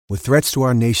With threats to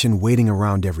our nation waiting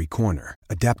around every corner,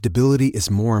 adaptability is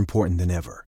more important than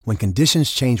ever. When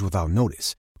conditions change without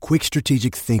notice, quick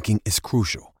strategic thinking is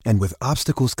crucial. And with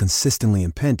obstacles consistently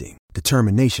impending,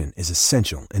 determination is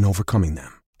essential in overcoming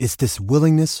them. It's this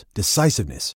willingness,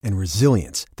 decisiveness, and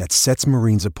resilience that sets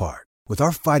Marines apart. With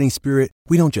our fighting spirit,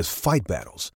 we don't just fight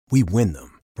battles, we win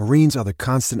them. Marines are the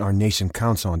constant our nation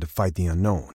counts on to fight the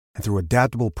unknown. And through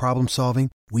adaptable problem solving,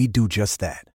 we do just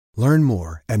that. Learn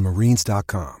more at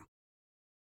marines.com.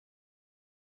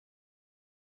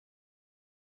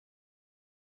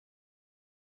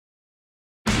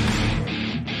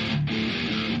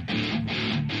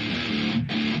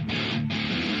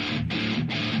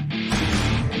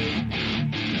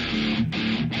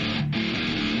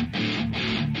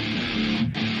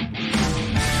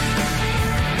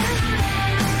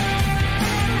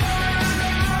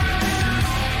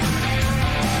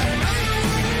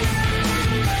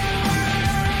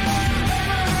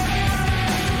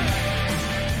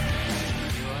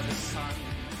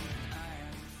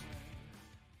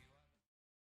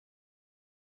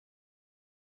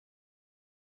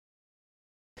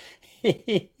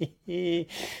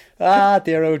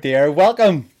 Dear, oh dear.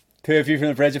 Welcome to A View from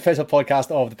the Bridge, official podcast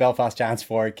of the Belfast Giants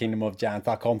for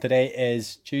kingdomofgiants.com. Today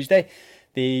is Tuesday,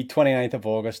 the 29th of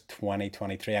August,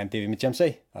 2023. I'm David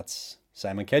McGimsey. That's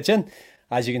Simon Kitchen.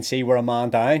 As you can see, we're a man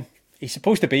down. He's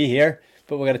supposed to be here,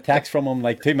 but we got a text from him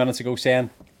like 2 minutes ago saying,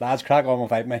 lads, crack on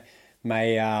without me.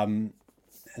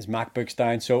 His MacBook's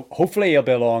down, so hopefully he'll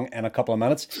be along in a couple of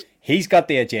minutes. He's got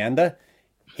the agenda.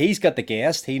 He's got the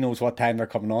guest. He knows what time they're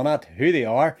coming on at, who they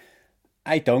are.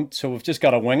 I don't, so we've just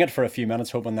got to wing it for a few minutes,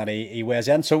 hoping that he weighs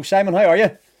in. So, Simon, how are you?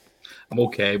 I'm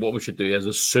okay. What we should do is,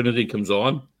 as soon as he comes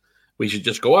on, we should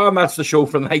just go, and that's the show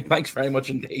for the night. Thanks very much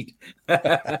indeed.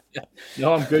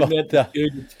 No, I'm good, mate.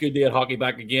 It's good to get hockey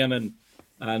back again,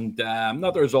 and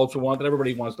not the results we wanted.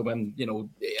 Everybody wants to win,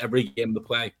 every game to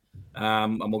play.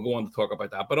 And we'll go on to talk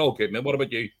about that. But all good, man. What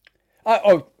about you?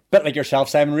 Bit like yourself,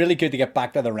 Simon. Really good to get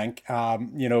back to the rink.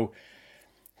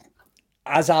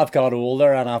 As I've got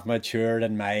older and I've matured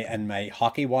in my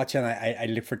hockey watching, I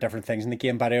look for different things in the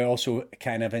game, but I also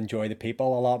kind of enjoy the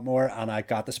people a lot more. And I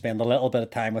got to spend a little bit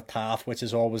of time with Taff, which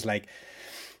is always like,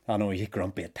 I know he's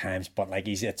grumpy at times, but like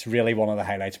it's really one of the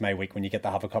highlights of my week when you get to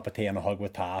have a cup of tea and a hug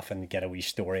with Taff and get a wee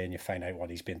story and you find out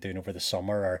what he's been doing over the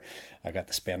summer. Or I got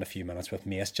to spend a few minutes with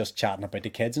Mace just chatting about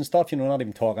the kids and stuff, not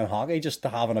even talking hockey, just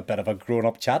having a bit of a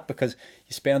grown-up chat, because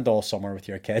you spend all summer with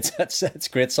your kids. It's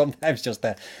great sometimes just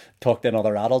to talk to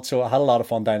another adult. So I had a lot of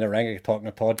fun down the rink, talking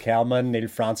to Todd Kelman, Neil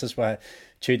Francis,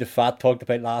 Chewed the Fat talked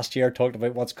about last year, talked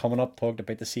about what's coming up, talked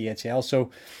about the CHL. So it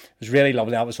was really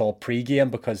lovely. That was all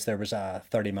pre-game because there was a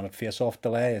 30-minute face-off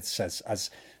delay. It's as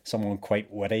someone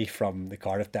quite witty from the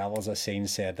Cardiff Devils I've seen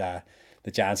said,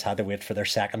 the Giants had to wait for their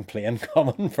second plane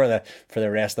coming for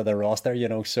the rest of the roster,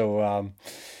 So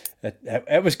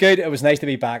it was good. It was nice to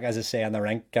be back, as I say, in the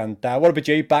rink. And what about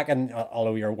you? Back in,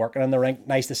 although you're working in the rink,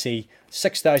 nice to see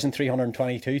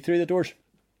 6,322 through the doors.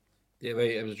 Yeah,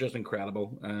 it was just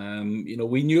incredible.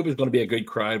 We knew it was going to be a good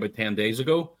crowd about 10 days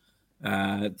ago.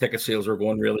 Ticket sales were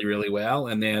going really, really well.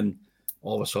 And then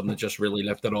all of a sudden it just really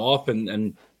lifted off.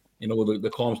 And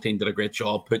the comms team did a great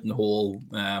job putting the whole,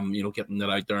 getting it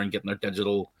out there and getting their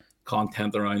digital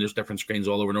content around. There's different screens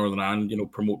all over Northern Ireland,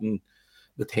 promoting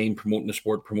the team, promoting the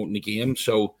sport, promoting the game.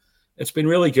 So it's been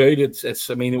really good.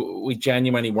 We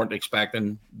genuinely weren't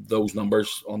expecting those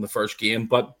numbers on the first game.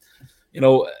 But,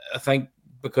 I think,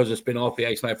 because it's been off the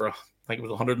ice now for, I think it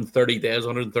was 130 days,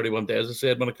 131 days, I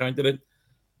said when I counted it.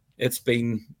 It's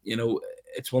been,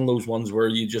 it's one of those ones where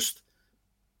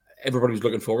everybody was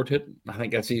looking forward to it. I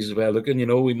think that's easy way of looking.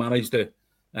 We managed to,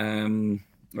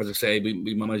 as I say,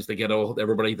 we managed to get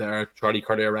everybody there. Charlie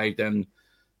Carter arrived in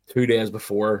 2 days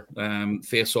before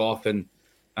face off and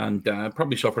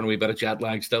probably suffering a wee bit of jet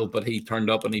lag still, but he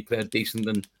turned up and he played decent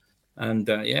and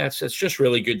it's just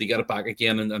really good to get it back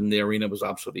again, and the arena was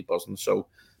absolutely buzzing. So,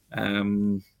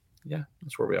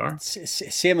 that's where we are.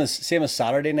 Same as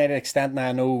Saturday night extent. Now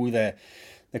I know the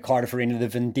Cardiff Arena, the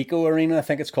Vindico Arena, I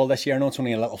think it's called this year. I know it's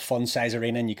only a little fun size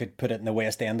arena, and you could put it in the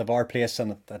west end of our place,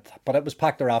 but it was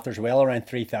packed thereafter as well, around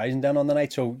 3,000 in on the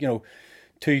night. So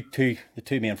the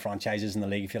two main franchises in the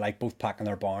league, if you like, both packing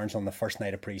their barns on the first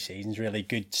night of pre-season is really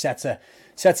good. Sets a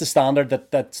standard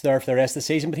that's there for the rest of the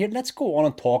season. But here, let's go on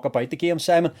and talk about the game,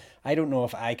 Simon. I don't know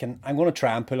if I can. I'm going to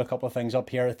try and pull a couple of things up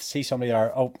here. I see somebody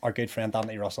there. Our good friend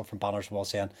Anthony Russell from Banners Wall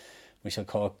saying we shall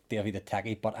call Davey the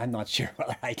Techie, but I'm not sure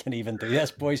whether I can even do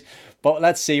this, boys. But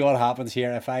let's see what happens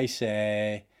here. If I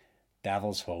say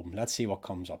Devils home, let's see what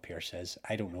comes up here. Says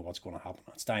I don't know what's going to happen.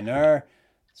 It's down there.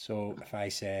 So if I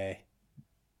say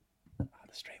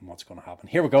the stream. What's going to happen?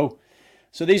 Here we go.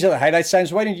 So these are the highlights. Simon,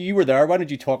 why didn't you were there? Why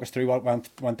don't you talk us through what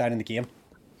went down in the game?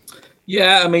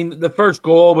 Yeah, I mean, the first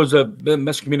goal was a bit of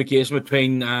miscommunication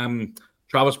between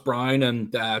Travis Brown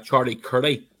and Charlie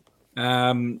Curry.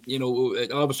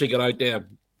 It obviously got out there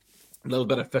a little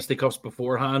bit of fisticuffs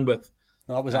beforehand with.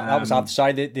 That was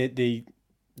outside.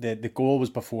 The goal was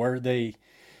before the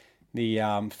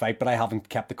fight, but I haven't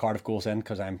kept the Cardiff goals in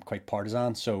because I'm quite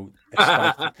partisan. So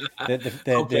the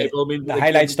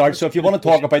highlights start. So if you want to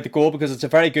talk about the goal, because it's a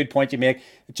very good point you make,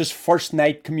 it's just first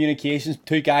night communications,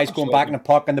 two guys going back in the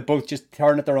puck and they both just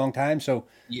turn at the wrong time. So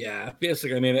yeah,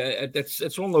 basically, I mean,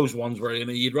 it's one of those ones where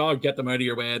you'd rather get them out of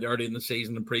your way early in the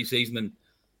season and pre-season,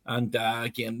 and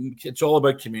again, it's all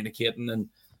about communicating and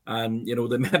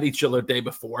they met each other the day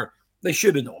before. They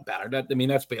should have known better.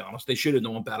 Let's be honest, they should have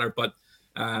known better, but.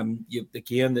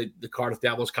 The Cardiff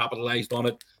Devils capitalised on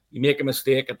it. You make a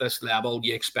mistake at this level,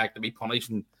 you expect to be punished,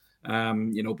 and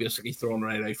basically thrown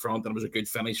right out front. And it was a good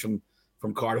finish from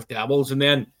Cardiff Devils. And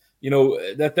then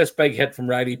that this big hit from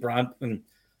Riley Brandt and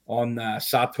on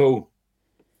Sato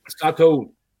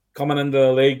coming into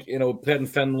the league. Played in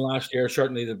Finland last year.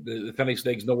 Certainly the Finnish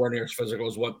league's nowhere near as physical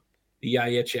as what the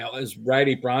IHL is.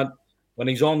 Riley Brandt, when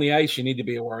he's on the ice, you need to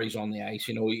be aware he's on the ice.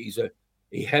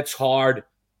 He hits hard.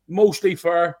 Mostly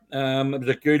fair. It was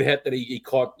a good hit that he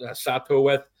caught Sato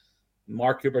with.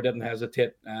 Mark Cooper didn't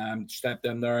hesitate, stepped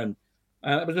in there, and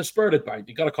it was a spirited bout.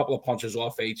 He got a couple of punches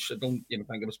off each. I don't think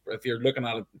it was. If you're looking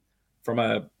at it from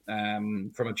a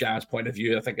Giants point of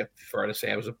view, I think it's fair to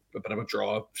say it was a bit of a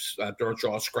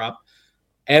draw scrap.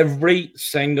 Every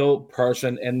single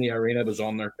person in the arena was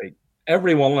on their feet.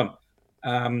 Every one of them.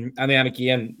 And then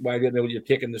again, while you're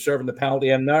taking serving the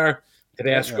penalty in there,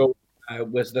 Tedesco.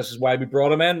 This is why we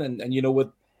brought him in, and you know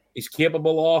what he's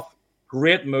capable of.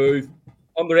 Great move,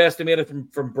 underestimated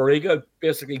from Barriga,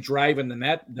 basically driving the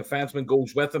net. Defenseman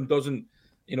goes with him, doesn't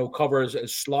cover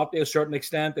his slot to a certain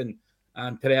extent, and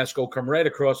Tedesco come right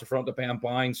across the front of Ben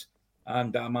Bynes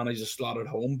and manages to slot it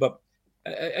home. But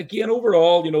again,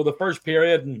 overall, the first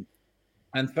period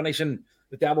and finishing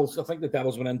the Devils. I think the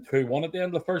Devils went in 2-1 at the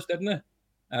end of the first, didn't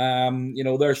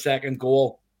they? Their second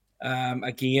goal.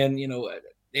 Again,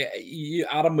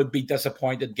 Adam would be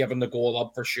disappointed given the goal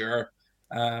up for sure.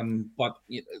 But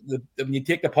when you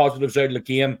take the positives out of the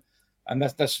game, and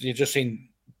that's you just seen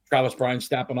Travis Brown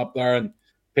stepping up there and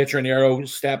Petronero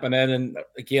stepping in. And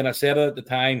again, I said it at the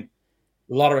time,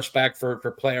 a lot of respect for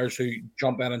players who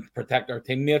jump in and protect their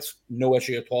teammates. No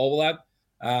issue at all with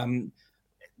that.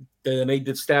 They need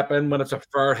to step in when it's a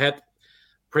fair hit.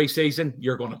 Pre-season,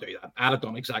 you're going to do that. I'd have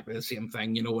done exactly the same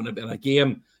thing. In a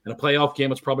game, in a playoff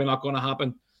game, it's probably not going to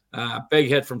happen. Big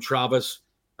hit from Travis.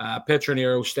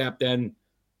 Petronero stepped in.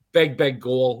 Big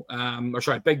goal.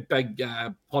 Big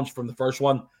punch from the first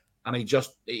one. And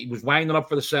he was winding up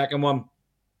for the second one.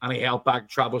 And he held back.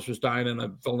 Travis was down in a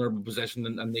vulnerable position,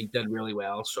 and they did really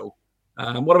well. So,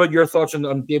 what about your thoughts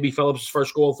on Davy Phillips'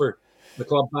 first goal for the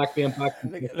club being back?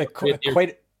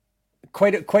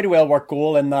 Quite a well worked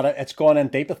goal in that it's gone in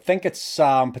deep. I think it's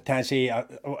potentially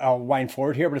I'll wind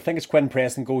forward here, but I think it's Quinn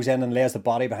Preston goes in and lays the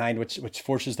body behind, which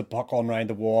forces the puck on around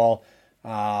the wall.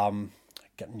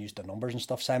 Getting used to numbers and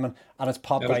stuff, Simon, and it's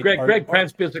popped out. Greg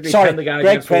Prince basically pinned the guy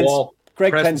against the wall.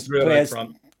 Greg Prince plays.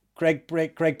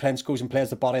 Greg Prince goes and plays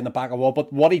the body in the back of the wall.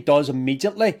 But what he does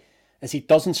immediately is he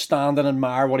doesn't stand and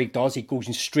admire what he does. He goes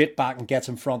in straight back and gets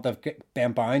in front of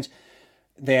Ben Bynes.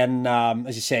 Then,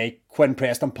 as you say, Quinn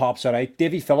Preston pops it out.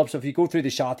 Davy Phillips, if you go through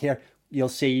the shot here, you'll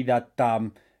see that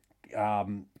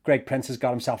Greg Prince has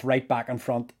got himself right back in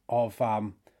front of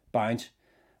Bynes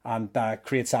and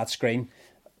creates that screen.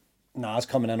 Nas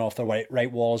coming in off the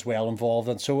right wall as well involved.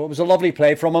 And so it was a lovely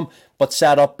play from him, but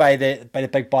set up by the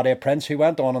big body of Prince, who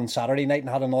went on Saturday night and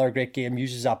had another great game,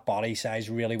 uses that body size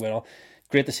really well.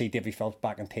 Great to see Davy Phillips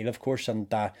back in tail, of course, and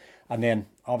then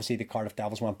obviously the Cardiff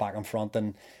Devils went back in front,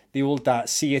 and the old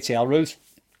CHL rules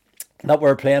that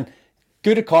we're playing.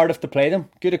 Good at Cardiff to play them.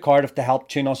 Good at Cardiff to help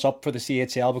tune us up for the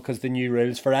CHL, because the new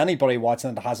rules, for anybody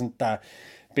watching that hasn't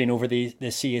been over the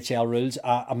CHL rules,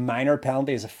 a minor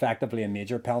penalty is effectively a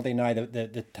major penalty now.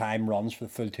 The time runs for the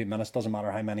full 2 minutes. Doesn't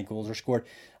matter how many goals are scored,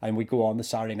 and we go on the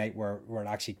Saturday night where it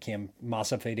actually came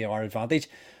massively to our advantage.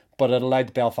 But it allowed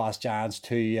the Belfast Giants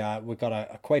to, we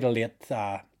got quite a late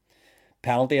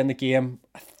penalty in the game.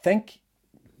 I think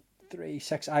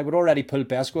 3-6. I would already pull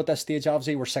Besco at this stage,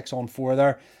 obviously. We're 6-on-4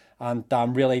 there.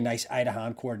 And really nice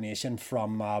eye-to-hand coordination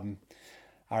from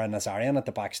Aaron Nazarian at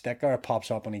the back stick there. It pops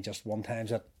up and he just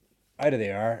one-times it out of the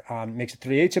air and makes it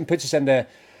 3-8 and puts us into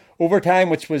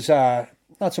overtime, which was not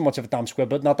so much of a damn squib,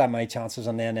 but not that many chances.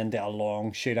 And then into a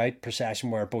long shootout procession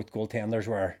where both goaltenders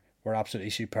were were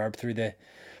absolutely superb through the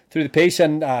piece.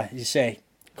 And you say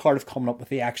Cardiff coming up with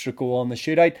the extra goal in the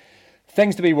shootout.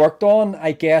 Things to be worked on,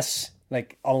 I guess.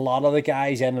 Like a lot of the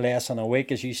guys in less than a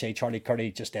week, as you say, Charlie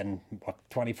Curry just in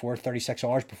 24, 36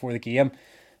 hours before the game.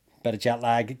 Bit of jet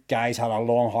lag. Guys had a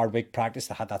long, hard week practice.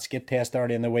 They had that skid test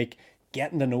early in the week.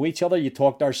 Getting to know each other. You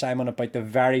talked there, Simon, about the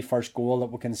very first goal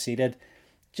that we conceded.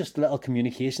 Just little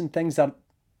communication things that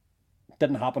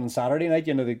didn't happen on Saturday night.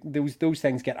 You know, those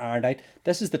things get ironed out.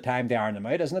 This is the time to iron them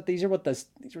out, isn't it? These are what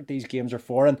these games are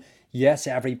for. And yes,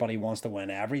 everybody wants to win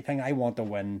everything. I want to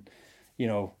win. You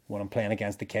know, when I'm playing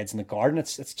against the kids in the garden,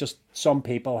 it's just some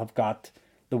people have got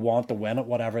the want to win at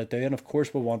whatever they do, and of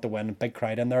course we want to win, a big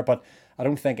crowd in there. But I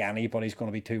don't think anybody's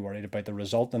going to be too worried about the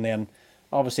result. And then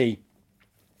obviously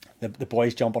the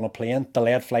boys jump on a plane,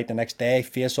 delayed flight the next day,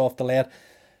 face off delayed.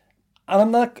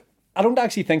 And I don't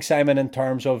actually think, Simon, in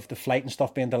terms of the flight and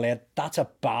stuff being delayed, that's a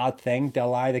bad thing to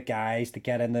allow the guys to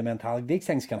get in the mentality. These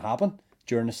things can happen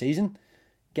during the season.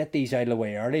 Get these out of the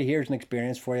way early. Here's an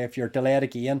experience for you. If you're delayed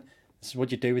again, this is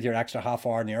what you do with your extra half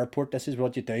hour in the airport. This is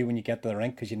what you do when you get to the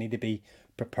rink, because you need to be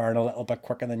preparing a little bit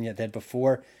quicker than you did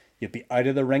before. You'll be out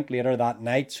of the rink later that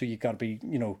night, so you've got to be,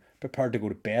 prepared to go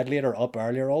to bed later, up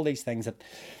earlier. All these things that,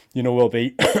 will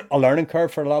be a learning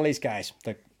curve for a lot of these guys.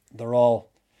 They're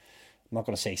all, I'm not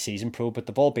going to say season pro, but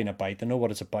they've all been about. They know what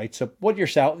it's about. So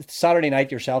Saturday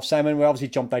night yourself, Simon, we obviously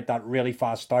jumped out that really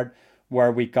fast start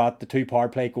where we got the 2 power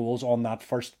play goals on that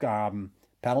first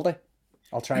penalty.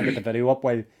 I'll try and get the video up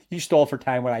while you stall for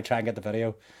time while I try and get the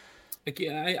video.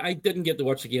 I didn't get to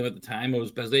watch the game at the time. I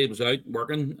was busy. I was out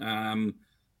working.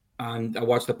 And I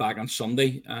watched it back on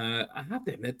Sunday. I have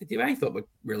to admit, I thought we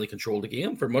really controlled the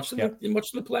game for much of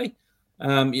the play.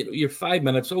 You're 5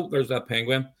 minutes. Oh, there's that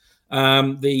penguin.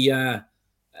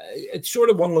 It's sort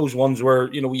of one of those ones where,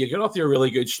 you get off to a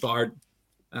really good start.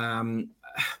 I'm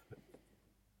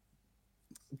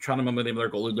trying to remember the name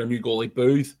of their new goalie,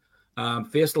 Booth.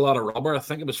 Faced a lot of rubber. I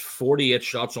think it was 48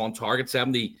 shots on target,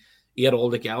 78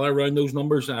 altogether around those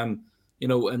numbers.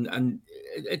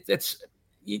 It's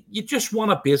you just want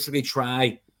to basically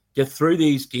try get through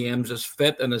these games as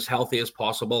fit and as healthy as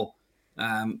possible.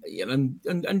 And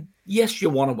yes,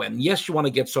 you want to win. Yes, you want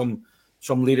to get some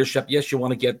leadership. Yes, you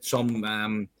want to get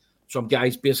some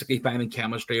guys basically finding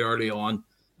chemistry early on.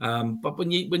 But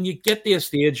when you get to a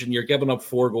stage and you're giving up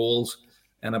 4 goals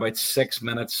in about 6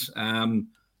 minutes, and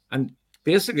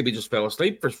basically we just fell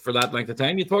asleep for that length of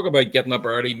time. You talk about getting up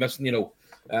early, missing,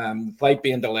 flight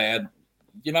being delayed.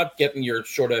 You're not getting your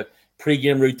sort of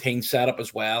pre-game routine set up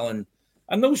as well. And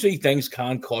those things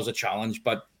can cause a challenge.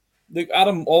 But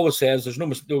Adam always says there's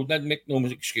make no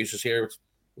excuses here.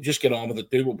 We'll just get on with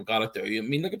it, do what we got to do. I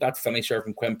mean, look at that finisher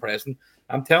from Quinn Preston.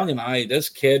 I'm telling you now, this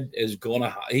kid is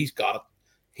he's got it.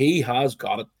 He has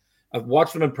got it. I've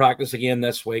watched him in practice again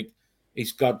this week.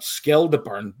 He's got skill to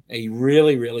burn. He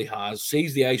really, really has.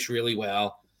 Sees the ice really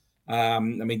well.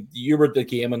 You were at the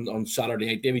game on Saturday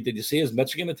night, David. Did you see his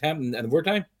Michigan attempt in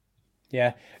overtime?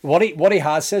 Yeah. What he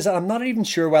has says, I'm not even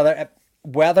sure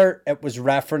whether it was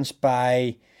referenced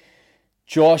by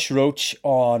Josh Roach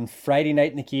on Friday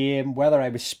night in the game, whether I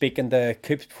was speaking to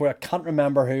Coops before. I can't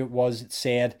remember who it was that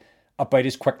said about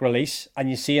his quick release. And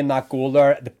you see in that goal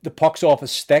there, the puck's off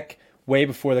his stick way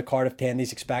before the Cardiff 10.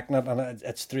 He's expecting it, and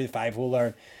it's through the 5-hole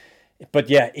there. But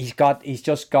yeah, he's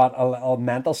just got a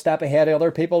mental step ahead of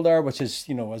other people there, which is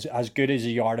as good as a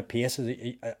yard of pace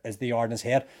as the yard in his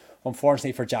head.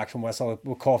 Unfortunately for Jackson Whistle,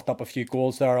 we coughed up a few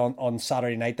goals there on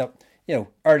Saturday night that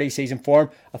early season form.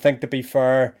 I think, to be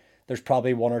fair, there's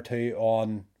probably 1 or 2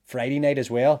 on Friday night as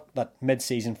well that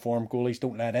mid-season form goalies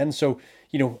don't let in. So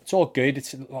it's all good.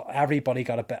 Everybody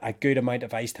got a good amount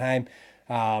of ice time.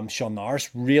 Sean Norris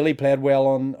really played well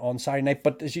on Saturday night.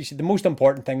 But as you see, the most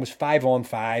important thing was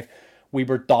 5-on-5. We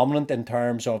were dominant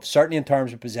certainly in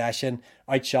terms of possession.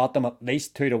 Outshot them at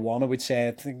least 2-1, I would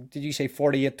say. Did you say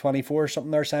 48-24 or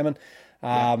something there, Simon?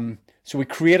 So we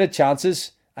created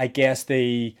chances. I guess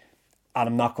and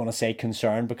I'm not going to say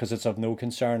concern because it's of no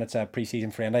concern. It's a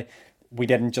pre-season friendly. We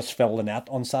didn't just fill the net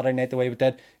on Saturday night the way we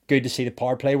did. Good to see the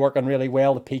power play working really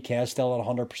well. The PK is still at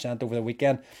 100% over the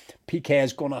weekend. PK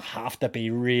is going to have to be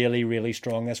really, really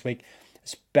strong this week,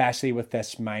 especially with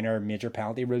this major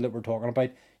penalty rule that we're talking about.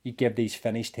 You give these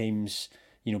Finnish teams,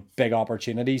 big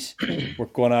opportunities. We're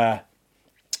gonna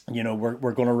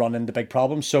run into big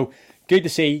problems. So good to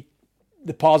see.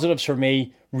 The positives for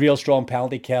me: real strong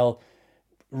penalty kill,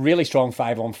 really strong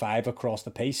 5-on-5 across the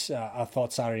piece. I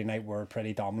thought Saturday night were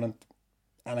pretty dominant.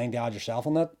 Anything to add yourself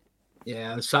on that?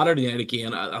 Yeah, Saturday night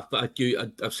again.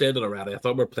 I've said it already. I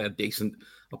thought we were playing decent,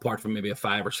 apart from maybe a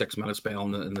 5 or 6 minute spell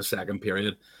in the second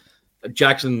period.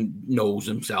 Jackson knows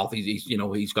himself.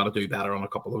 He's got to do better on a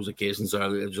couple of those occasions.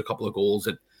 There's a couple of goals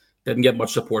that didn't get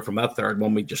much support from that third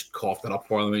one. We just coughed it up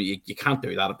for them. You can't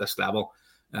do that at this level.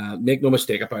 Make no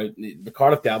mistake about it, the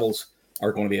Cardiff Devils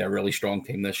are going to be a really strong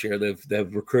team this year.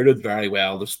 They've recruited very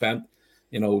well. They've spent,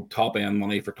 top end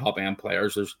money for top end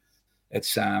players. They're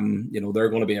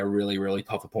going to be a really, really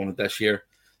tough opponent this year.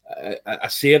 I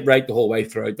see it right the whole way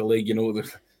throughout the league. You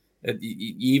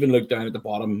even look down at the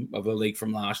bottom of the league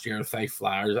from last year, the Fife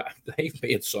Flyers. They've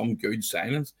made some good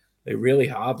signings. They really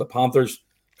have. The Panthers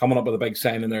coming up with a big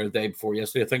signing there the day before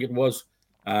yesterday, I think it was.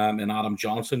 And Adam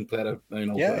Johnson played a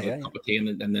cup of tea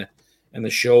in the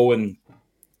show, and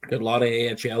did a lot of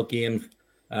AHL games.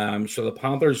 So the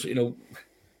Panthers,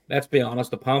 let's be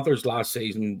honest, the Panthers last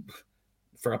season,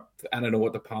 I don't know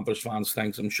what the Panthers fans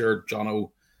think. I'm sure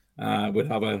Jono would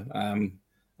have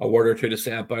a word or two to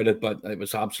say about it, but it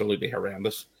was absolutely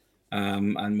horrendous.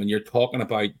 And when you're talking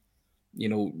about,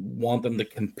 wanting to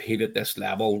compete at this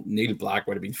level, Neil Black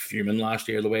would have been fuming last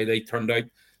year the way they turned out.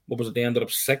 What was it? They ended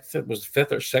up sixth. It was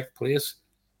fifth or sixth place,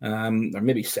 or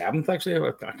maybe seventh, actually.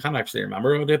 I can't actually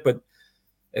remember what it, but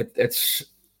it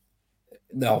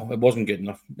wasn't good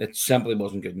enough. It simply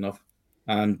wasn't good enough.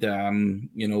 And,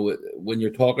 when you're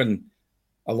talking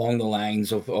along the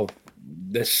lines of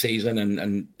this season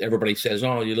and everybody says,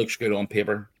 oh, you look good on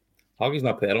paper. Hockey's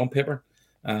not played on paper.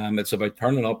 It's about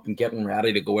turning up and getting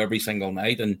ready to go every single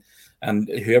night. And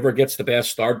whoever gets the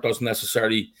best start doesn't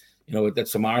necessarily,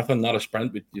 it's a marathon, not a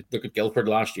sprint. You look at Guildford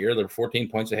last year, they're 14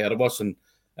 points ahead of us and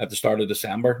at the start of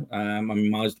December. And we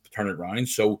managed to turn it around.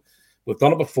 So we've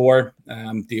done it before.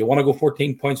 Do you want to go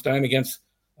 14 points down against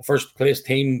a first place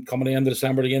team coming in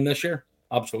December again this year?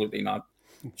 Absolutely not.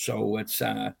 So it's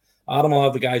Adam will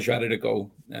have the guys ready to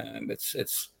go.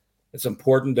 It's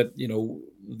important that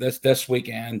this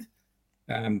weekend,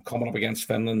 coming up against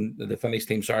Finland, the Finnish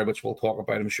team, which we'll talk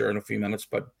about, I'm sure, in a few minutes,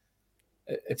 but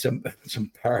it's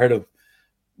imperative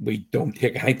we don't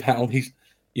take any penalties.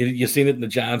 You've seen it in the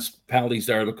Giants penalties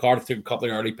there. The Cardiff took a couple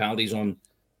of early penalties on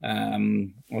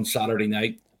Saturday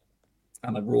night,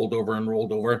 and it rolled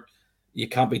over. You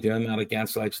can't be doing that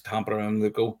against like Tampa and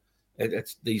Lugo.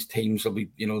 It's these teams will be,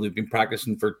 they've been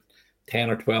practicing for 10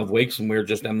 or 12 weeks, and we're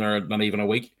just in there not even a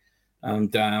week,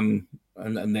 and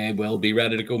they will be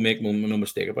ready to go. Make no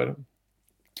mistake about it.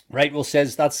 Right, well,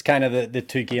 says that's kind of the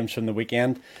two games from the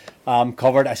weekend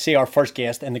covered. I see our first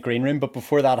guest in the green room, but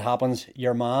before that happens,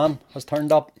 your man has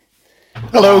turned up.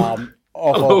 Hello.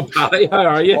 Hello, Paddy. How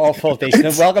are you? Awful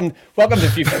decent. Welcome to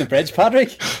View from the Bridge, Patrick.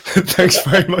 Thanks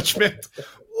very much, mate.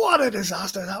 What a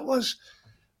disaster that was.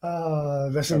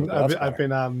 Listen, I've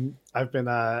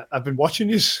been watching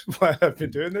you while I've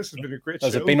been doing this. It's been a great show.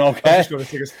 Has it been okay?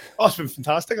 It's been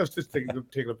fantastic. I was just taking a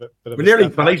bit of We're nearly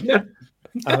finished now.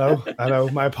 I know.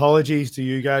 My apologies to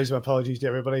you guys. My apologies to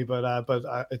everybody.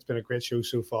 But it's been a great show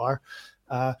so far.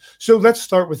 So let's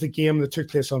start with the game that took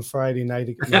place on Friday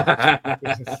night. No,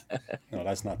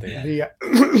 that's not the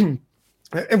end.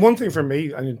 And one thing for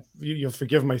me, and you'll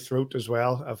forgive my throat as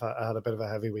well. I had a bit of a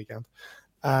heavy weekend.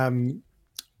 One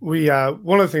of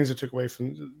the things I took away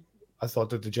from, I thought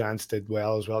that the Giants did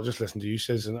well as well. Just listen to you,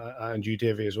 Sis, and you,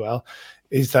 Davey, as well,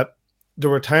 is that there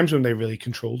were times when they really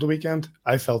controlled the weekend.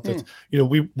 I felt that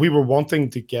we were wanting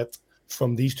to get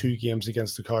from these two games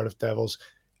against the Cardiff Devils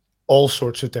all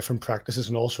sorts of different practices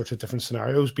and all sorts of different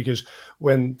scenarios, because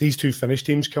when these two Finnish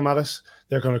teams come at us,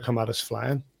 they're going to come at us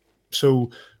flying. So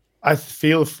I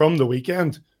feel from the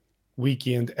weekend, we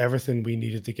gained everything we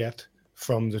needed to get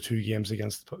from the two games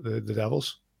against the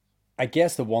Devils. I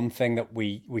guess the one thing that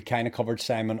we kind of covered,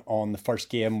 Simon, on the first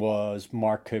game was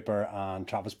Mark Cooper and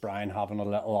Travis Bryan having a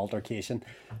little altercation,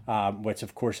 which,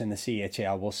 of course, in the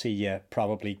CHL will see you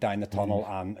probably down the tunnel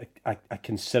and a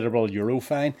considerable Euro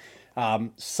fine.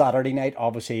 Saturday night,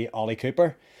 obviously, Ollie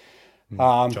Cooper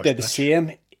did the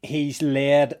same. He's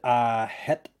led a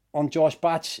hit on Josh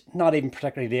Batch, not even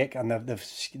particularly late, and they've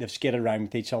skated around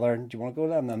with each other. Do you want to go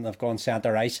there? And then they've gone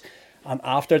centre ice. And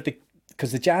after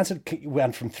because the Giants had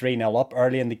went from 3-0 up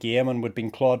early in the game and would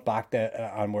been clawed back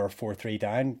and were 4-3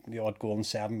 down, the odd goal and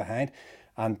 7 behind.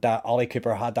 And Ollie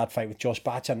Cooper had that fight with Josh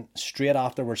Batch, and straight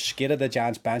afterwards skated the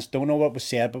Giants bench. Don't know what was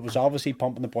said, but was obviously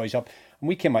pumping the boys up. And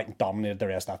we came out and dominated the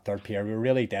rest of that third period. We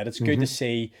really did. It's good to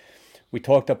see. We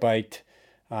talked about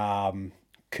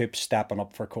Coop stepping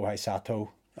up for Kohai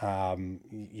Sato.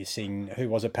 You seen, who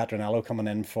was it, Petronello coming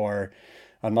in for,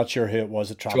 I'm not sure who it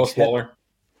was, a Travis Josh Waller.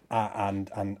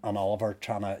 and Oliver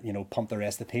trying to pump the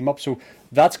rest of the team up. So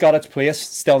that's got its place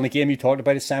still in the game. You talked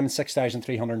about it, Simon.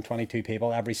 6,322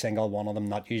 people, every single one of them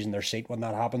not using their seat when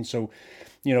that happens. So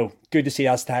good to see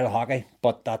that style of hockey,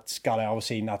 but that's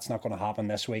not going to happen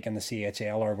this week in the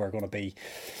CHL, or we're going to be.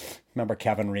 Remember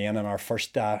Kevin Rain in our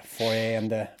first foray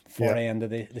into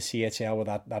the CHL with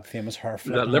that famous hair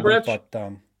flip. Liberec? But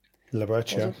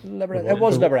Liberec, yeah. It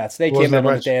was Liberec. They came in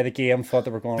on the day of the game, thought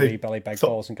they were going to be Billy Big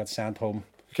Balls, and got sent home.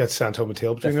 Get sent home with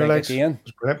tail between their legs.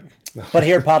 But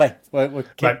here, Paddy, we'll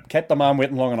keep the man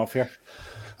waiting long enough here.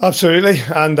 Absolutely,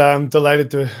 and I'm delighted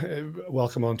to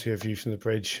welcome onto a view from the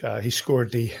bridge. He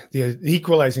scored the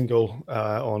equalising goal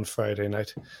on Friday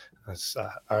night. That's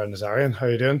Aaron Nazarian. How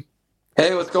are you doing?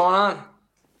 Hey, what's going on?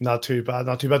 Not too bad,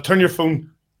 not too bad. Turn your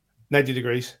phone 90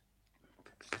 degrees.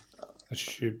 I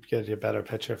should get you a better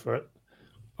picture for it.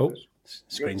 Oh,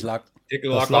 screen's locked. Take the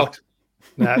lock off.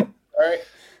 Nah. All right.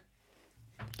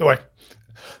 Don't worry.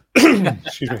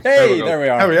 Excuse me. Hey, there we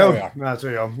are. There we go. That's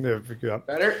there we go.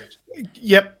 Better?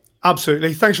 Yep,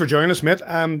 absolutely. Thanks for joining us, mate.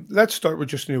 Let's start with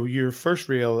just your first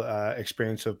real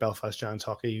experience of Belfast Giants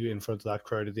hockey in front of that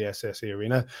crowd at the SSE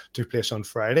Arena. Took place on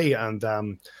Friday,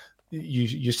 and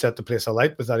you set the place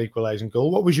alight with that equalising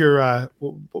goal. What was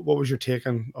your take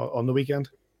on the weekend?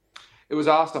 It was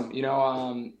awesome.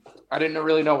 I didn't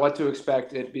really know what to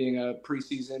expect, it being a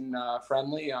preseason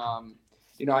friendly.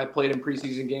 I played in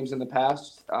preseason games in the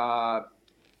past,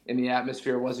 and the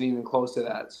atmosphere wasn't even close to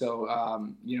that. So,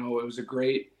 it was a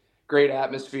great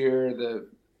atmosphere.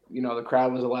 The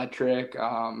crowd was electric,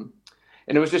 and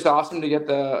it was just awesome to get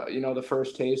the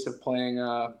first taste of playing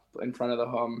in front of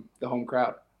the home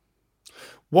crowd.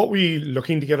 What were you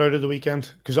looking to get out of the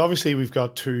weekend? Because obviously we've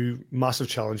got two massive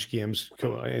challenge games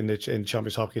in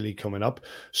Champions Hockey League coming up.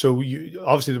 So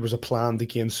obviously there was a plan to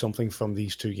gain something from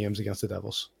these two games against the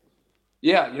Devils.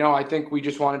 Yeah, I think we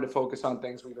just wanted to focus on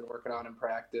things we've been working on in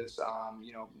practice.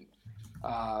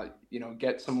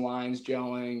 Get some lines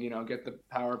gelling. Get the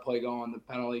power play going, the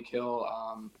penalty kill.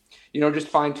 Just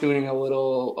fine tuning a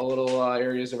little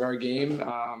areas of our game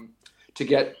to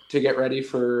get ready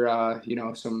for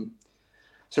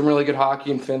some really good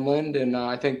hockey in Finland. And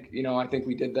I think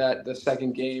we did that the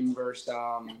second game versus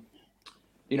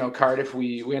Cardiff.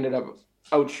 We ended up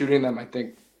out shooting them. I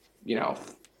think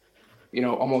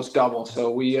almost double.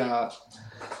 So we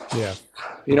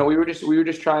we were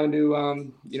just trying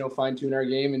to fine tune our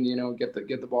game and get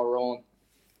the ball rolling.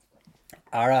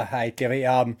 Ara, hi Davey.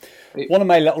 One of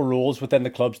my little roles within the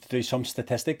club's to do some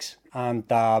statistics, and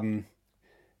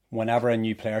whenever a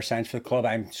new player signs for the club,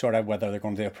 I'm sort of, whether they're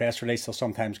going to do a press release, they'll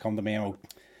sometimes come to me and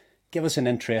give us an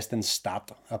interesting stat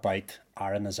about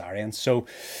Aaron Nazarian. So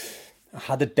I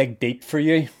had to dig deep for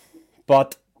you,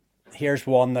 but here's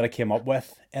one that I came up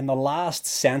with. In the last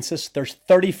census, there's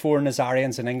 34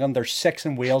 Nazarians in England. There's 6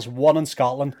 in Wales, 1 in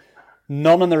Scotland,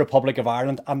 none in the Republic of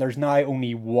Ireland, and there's now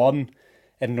only 1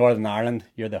 in Northern Ireland.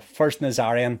 You're the first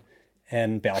Nazarian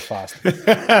in Belfast.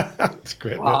 That's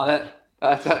great. Wow,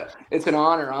 it's an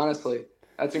honor, honestly.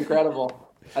 That's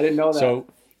incredible. I didn't know that.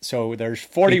 So there's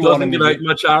 41 in the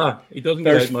UK. He doesn't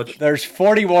get out much. There's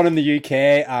 41 in the UK,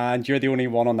 and you're the only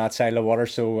one on that side of the water.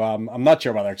 So I'm not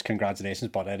sure whether it's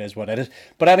congratulations, but it is what it is.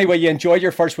 But anyway, you enjoyed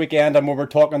your first weekend, and when we were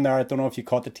talking there, I don't know if you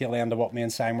caught the tail end of what me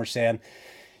and Simon were saying.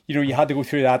 You had to go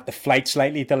through that, the flight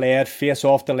slightly delayed,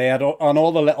 face-off delayed, and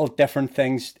all the little different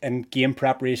things in game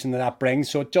preparation that brings.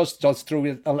 So it just does throw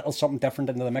a little something different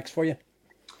into the mix for you.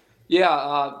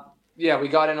 Yeah, we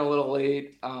got in a little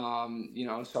late,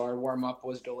 so our warm-up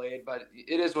was delayed, but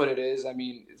it is what it is. I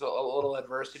mean, it's a little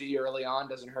adversity early on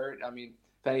doesn't hurt. I mean,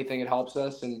 if anything, it helps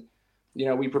us. And,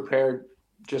 we prepared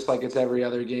just like it's every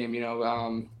other game,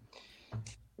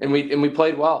 and we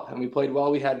played well.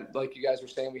 We had, like you guys were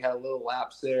saying, we had a little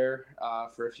lapse there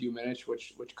for a few minutes,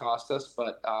 which cost us.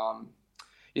 But,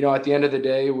 at the end of the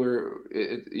day, we're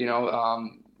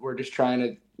just trying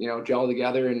to, gel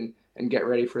together and get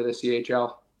ready for the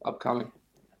CHL upcoming.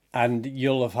 And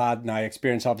you'll have had now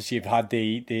experience. Obviously, you've had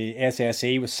the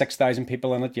SSE with 6,000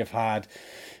 people in it. You've had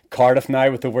Cardiff now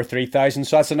with over 3,000.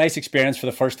 So that's a nice experience for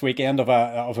the first weekend of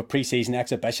a pre-season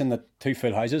exhibition at 2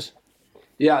 full houses.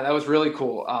 Yeah, that was really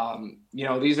cool.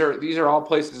 These are all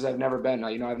places I've never been.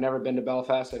 I've never been to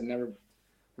Belfast. I've never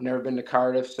been to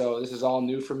Cardiff. So this is all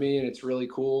new for me, and it's really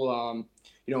cool.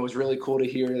 It was really cool to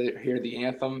hear the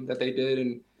anthem that they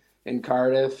did in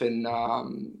Cardiff, and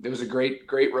it was a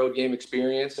great road game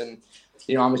experience, and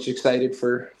I'm just excited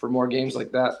for more games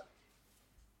like that.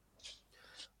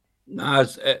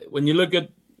 When you look at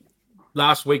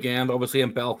last weekend, obviously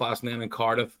in Belfast and then in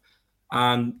Cardiff,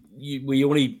 and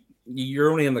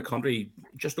you're only in the country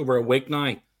just over a week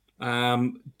now,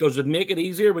 Does it make it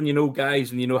easier when you know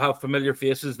guys and you know have familiar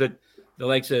faces that the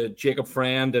likes of Jacob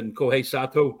Friend and Kohei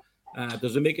Sato?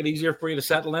 Does it make it easier for you to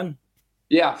settle in?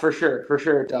 Yeah, for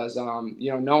sure it does.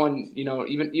 Knowing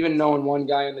even knowing one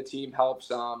guy on the team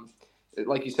helps.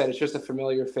 Like you said, it's just a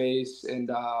familiar face, and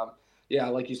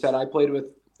like you said, I played with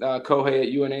Kohei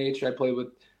at UNH. I played with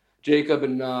Jacob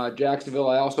in Jacksonville.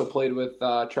 I also played with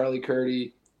Charlie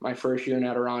Curdy my first year in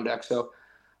Adirondack. So,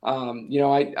 I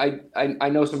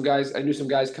know some guys. I knew some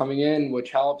guys coming in,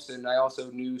 which helps, and I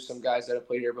also knew some guys that have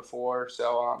played here before.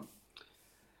 So,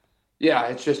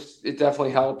 it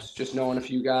definitely helps. Just knowing a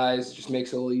few guys just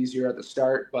makes it a little easier at the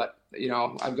start. But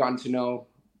I've gotten to know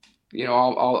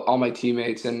all my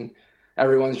teammates, and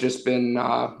everyone's just been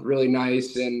really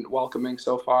nice and welcoming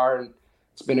so far, and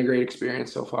it's been a great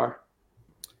experience so far.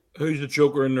 Who's the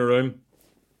joker in the room?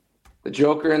 The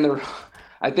joker in the room,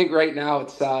 I think right now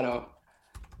it's Sato.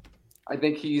 I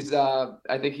think he's up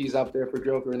there for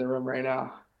joker in the room right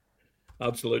now.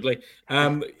 Absolutely.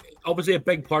 Obviously, a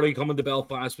big part of coming to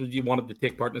Belfast was you wanted to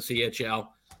take part in the CHL.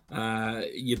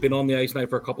 You've been on the ice now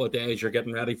for a couple of days. You're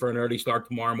getting ready for an early start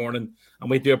tomorrow morning, and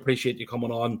we do appreciate you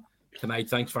coming on tonight.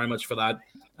 Thanks very much for that.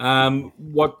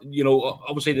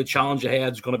 Obviously the challenge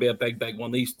ahead is going to be a big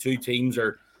one. These two teams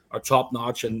are top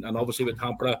notch, and obviously with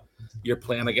Tampere, you're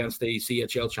playing against the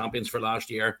CHL champions for last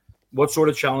year. What sort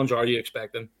of challenge are you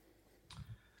expecting?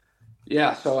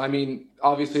 Yeah, so I mean,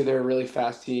 obviously they're a really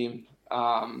fast team.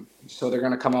 So they're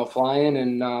going to come out flying,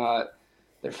 and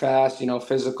they're fast,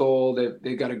 physical.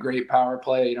 They've got a great power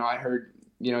play. I heard,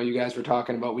 you guys were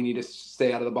talking about we need to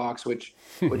stay out of the box, which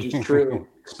is true,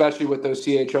 especially with those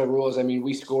CHL rules. I mean,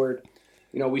 we scored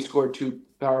 2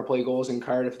 power play goals in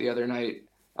Cardiff the other night.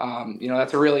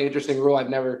 That's a really interesting rule. I've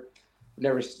never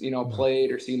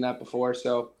played or seen that before.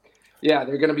 So yeah,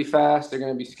 they're going to be fast. They're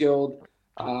going to be skilled.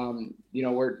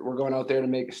 We're going out there to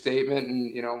make a statement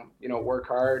and, work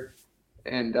hard.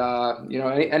 And,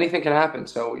 anything can happen.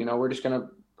 So, we're just going to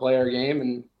play our game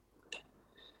and,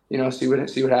 see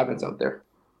what happens out there.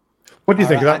 What do you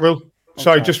think of that rule?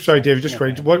 Sorry, David, just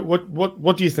right.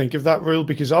 What do you think of that rule?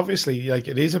 Because obviously,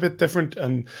 it is a bit different,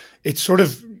 and it sort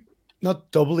of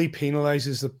not doubly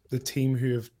penalizes the team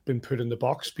who have been put in the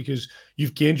box, because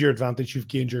you've gained your advantage, you've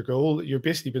gained your goal. You're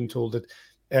basically been told that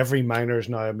every minor is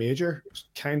now a major.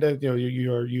 Kind of,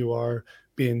 you are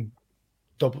being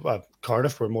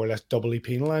Cardiff were more or less doubly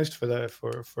penalized for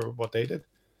what they did.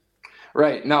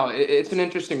 Right. No, it's an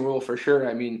interesting rule for sure.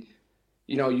 I mean,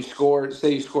 you score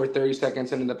 30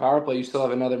 seconds into the power play, you still have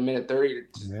another minute 30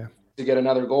 to get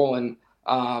another goal. And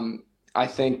I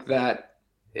think that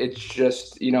it's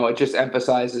just, it just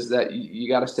emphasizes that you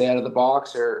got to stay out of the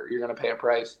box or you're going to pay a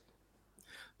price.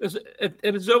 It's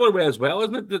the other way as well,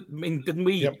 isn't it? I mean, didn't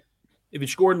we? Yep. If you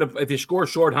score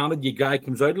shorthanded, your guy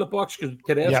comes out of the box, because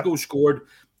Tedesco scored,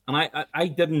 and I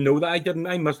didn't know that.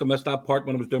 I must have missed that part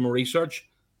when I was doing my research.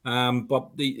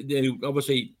 But the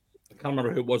obviously, I can't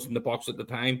remember who was in the box at the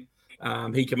time.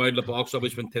 He came out of the box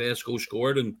obviously when Tedesco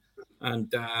scored, and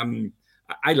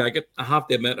I like it. I have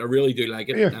to admit, I really do like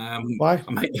it. Yeah. Why?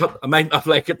 I might not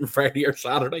like it on Friday or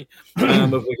Saturday.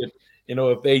 If we could,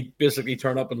 if they basically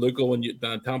turn up in Luco and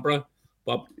Tampere,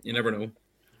 but you never know.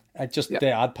 To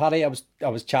add, Paddy, I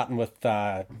was chatting with,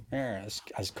 as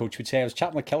coach would say, I was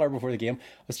chatting with Killer before the game.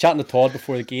 I was chatting to Todd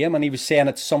before the game, and he was saying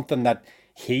it's something that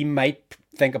he might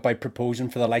think about proposing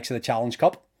for the likes of the Challenge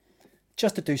Cup,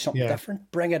 just to do something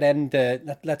different. Bring it in.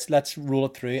 Let's roll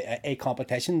it through a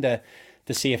competition to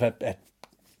see if it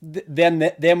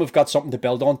then we've got something to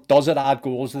build on. Does it add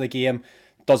goals to the game?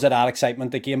 Does it add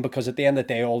excitement to the game? Because at the end of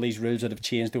the day, all these rules that have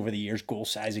changed over the years, goal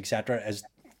size, etc., is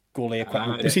goalie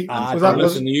equipment.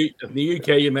 In the UK,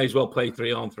 you may as well play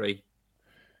 3-on-3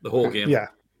 the whole game. Yeah.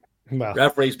 Well,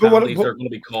 referees penalties are going to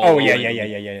be called. Oh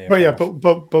yeah. Well, yeah,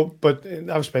 but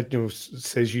I respect,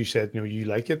 says you said, you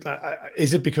like it.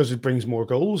 Is it because it brings more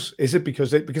goals? Is it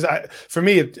because for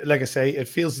me, like I say, it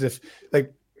feels as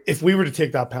if we were to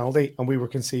take that penalty and we were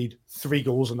concede 3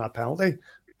 goals on that penalty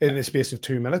in the space of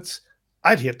 2 minutes,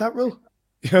 I'd hate that rule.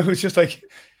 It's just like.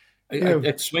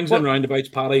 It swings and roundabouts,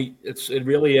 Paddy. It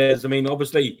really is. I mean,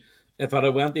 obviously, if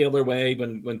it went the other way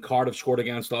when Cardiff scored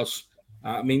against us,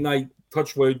 I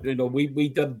touch wood, we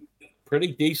did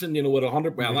pretty decent, with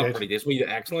 100. Well, not pretty decent. We did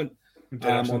excellent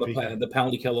on the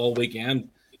penalty kill all weekend.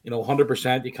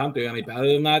 100%. You can't do any better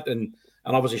than that, and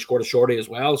obviously scored a shorty as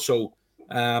well. So,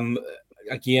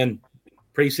 again,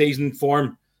 pre-season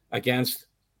form against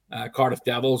Cardiff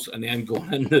Devils, and then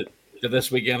going into this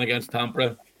weekend against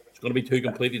Tampere. Going to be 2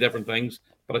 completely different things,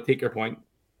 but I take your point.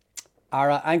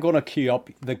 Ara, I'm going to queue up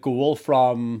the goal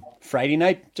from Friday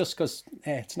night just because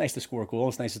it's nice to score a goal.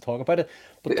 It's nice to talk about it.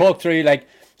 But talk through, like,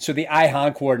 so the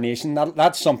eye-hand coordination,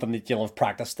 that's something that you'll have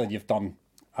practiced, that you've done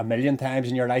a million times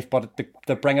in your life. But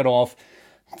to bring it off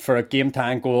for a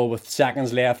game-time goal with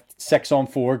seconds left,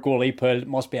 6-on-4, goalie pull, it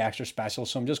must be extra special.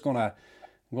 So I'm going to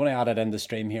add it in the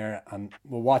stream here, and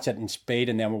we'll watch it in speed,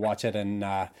 and then we'll watch it in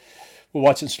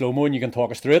slow-mo, and you can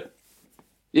talk us through it.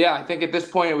 Yeah, I think at this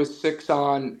point it was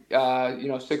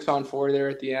 6-on-4 there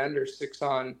at the end, or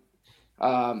 6-on.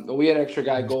 We had extra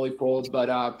guy goalie pulled, but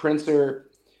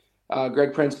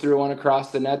Greg Prince threw one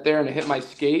across the net there, and it hit my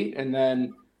skate, and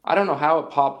then I don't know how it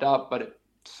popped up, but it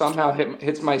somehow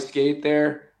hits my skate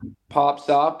there, pops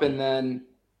up, and then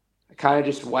I kind of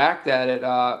just whacked at it.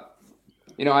 I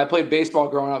played baseball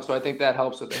growing up, so I think that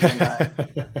helps with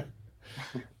it.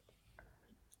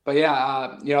 But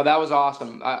yeah, that was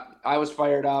awesome. I was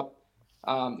fired up.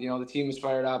 The team was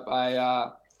fired up.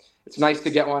 It's nice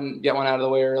to get one out of the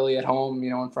way early at home,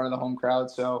 in front of the home crowd.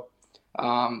 So,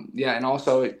 and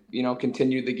also it,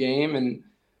 continued the game and,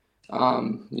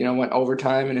 went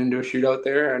overtime and into a shootout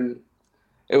there, and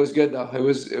it was good though. It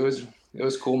was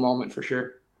a cool moment for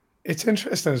sure. It's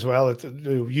interesting as well that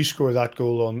you score that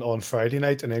goal on Friday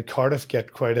night, and then Cardiff get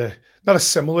not a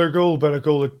similar goal, but a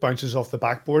goal that bounces off the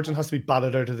backboards and has to be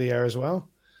batted out of the air as well.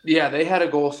 Yeah, they had a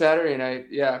goal Saturday night.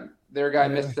 Yeah, their guy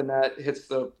missed the net, hits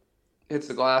the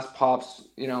glass, pops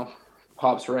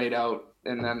right out,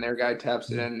 and then their guy taps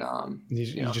it in.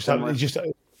 It's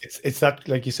that,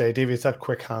 like you say, Davey, it's that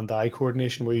quick hand-eye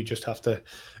coordination where you just have to,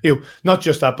 not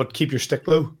just that, but keep your stick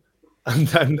low.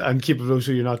 And keep it low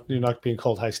so you're not being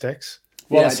called high sticks.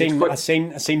 Well, I seen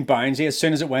Barnesy as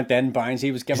soon as it went in.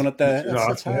 Barnesy was giving it the.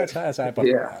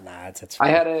 I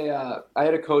had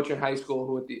a coach in high school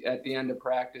who at the end of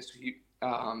practice, we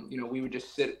would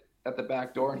just sit at the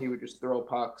back door and he would just throw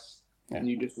pucks and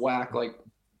you just whack 10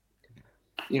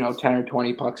 or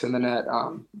 20 pucks in the net.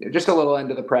 Just a little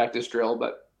end of the practice drill,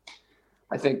 but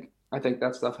I think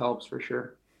that stuff helps for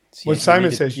sure. So what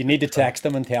Simon says, you need to text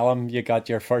him and tell him you got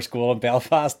your first goal in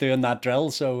Belfast doing that drill.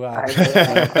 So,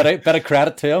 bit of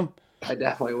credit to him. I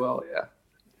definitely will. Yeah.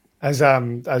 As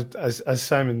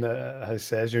Simon has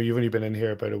said, you've only been in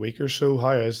here about a week or so.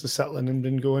 How has the settling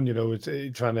been going?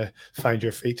 Trying to find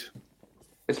your feet.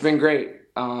 It's been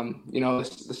great.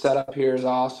 The setup here is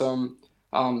awesome.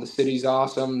 The city's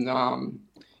awesome.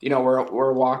 We're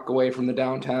a walk away from the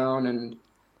downtown, and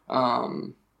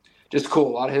just cool.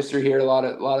 A lot of history here, a lot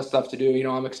of stuff to do.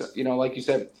 I'm excited. Like you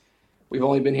said, we've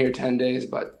only been here 10 days,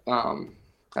 but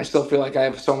I still feel like I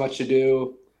have so much to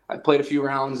do. I played a few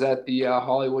rounds at the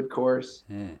Hollywood course,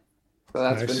 so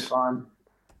that's been fun.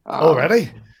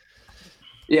 Already?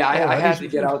 Yeah, I had to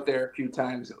get out there a few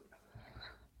times.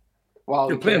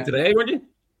 You're playing today, weren't you?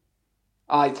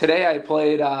 Today I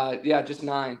played, just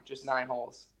nine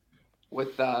holes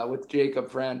with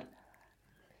Jacob Friend.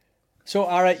 So,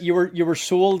 Ara, you were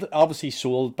sold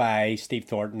by Steve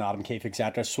Thornton, Adam Keefe,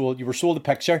 etc. You were sold a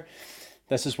picture.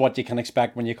 This is what you can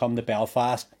expect when you come to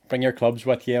Belfast. Bring your clubs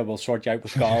with you. We'll sort you out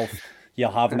with golf.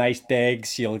 You'll have nice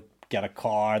digs. You'll get a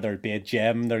car. There'll be a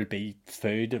gym. There'll be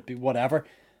food. There'll be whatever.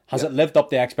 Has it lived up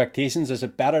to expectations? Is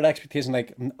it better than expectations?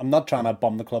 Like, I'm not trying to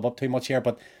bum the club up too much here,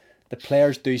 but the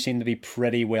players do seem to be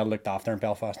pretty well looked after in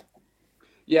Belfast.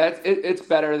 Yeah, it's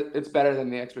better. It's better than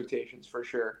the expectations for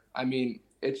sure. I mean,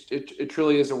 it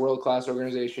truly is a world-class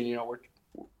organization.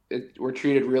 We're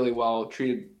treated really well,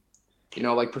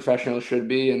 like professionals should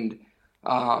be. And,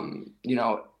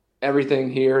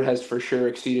 everything here has for sure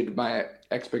exceeded my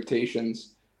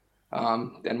expectations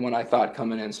than what I thought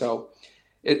coming in. So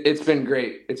it's been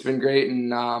great. It's been great.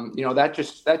 And, that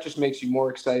just makes you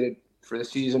more excited for the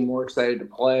season, more excited to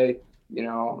play,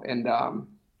 and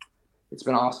it's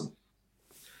been awesome.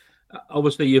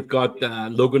 Obviously, you've got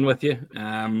Logan with you,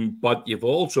 but you've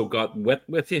also got Whit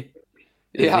with you.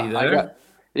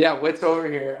 Whit's over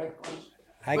here.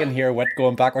 I can hear Whit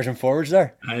going backwards and forwards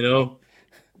there. I know.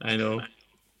 You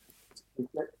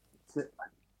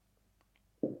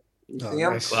see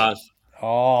him? Class.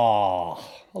 Oh,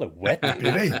 hello, Whit.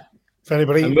 If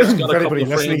anybody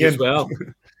listening in, as well.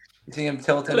 You see him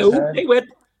tilting his head? Hey, Whit.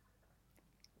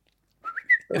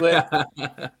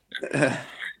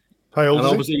 How old and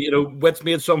is obviously, Whit's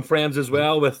made some friends as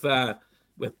well with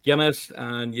Guinness,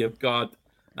 and you've got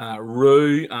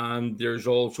Rue, and there's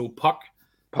also Puck.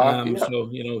 So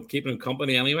keeping him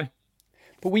company anyway.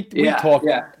 But we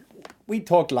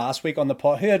talked last week on the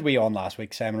pod. Who had we on last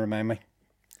week? Simon, remind me.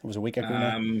 It was a week ago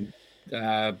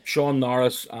now. Sean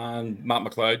Norris and Matt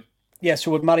McLeod. Yeah,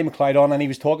 so with Matty McLeod on, and he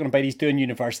was talking about he's doing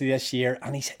university this year,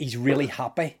 and he's really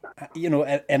happy. You know,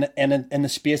 in the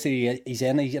space that he's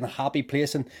in a happy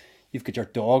place, and you've got your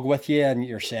dog with you, and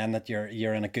you're saying that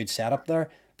you're in a good setup there.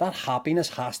 That happiness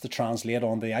has to translate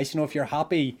on the ice. You know, if you're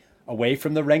happy away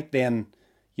from the rink, then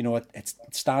you know it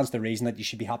stands to reason that you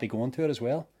should be happy going to it as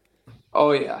well.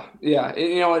 Oh yeah.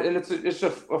 You know, and it's a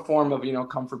form of, you know,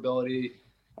 comfortability.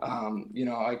 You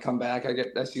know, I come back,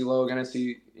 I see Logan, I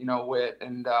see, you know, Whit,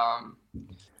 and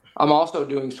I'm also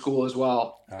doing school as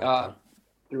well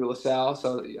through LaSalle.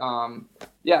 So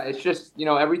yeah, it's just, you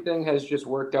know, everything has just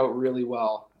worked out really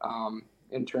well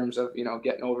in terms of, you know,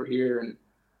 getting over here and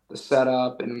the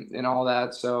setup and all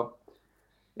that. So,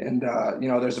 and you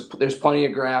know, there's plenty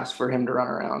of grass for him to run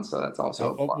around. So that's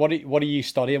also fun. What are you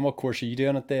studying? What course are you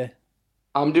doing at the?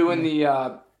 I'm doing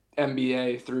the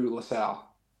MBA through LaSalle.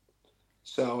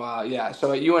 So yeah,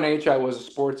 so at UNH I was a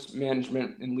sports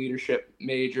management and leadership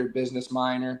major, business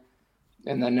minor,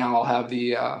 and then now I'll have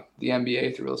the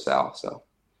MBA through LaSalle. So,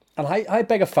 and how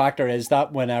big a factor is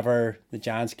that whenever the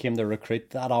Giants came to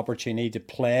recruit, that opportunity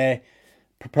to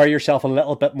prepare yourself a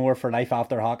little bit more for life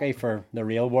after hockey, for the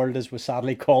real world as we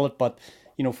sadly call it, but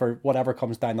you know, for whatever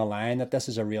comes down the line, that this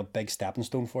is a real big stepping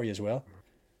stone for you as well?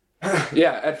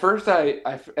 Yeah, at first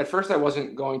I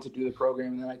wasn't going to do the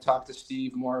program, and then I talked to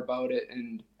Steve more about it,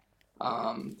 and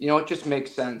you know, it just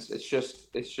makes sense. It's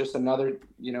just another,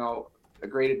 you know, a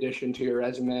great addition to your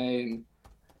resume, and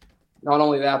not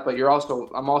only that, but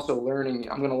I'm also learning.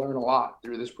 I'm going to learn a lot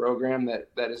through this program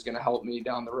that is going to help me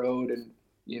down the road, and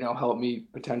you know, help me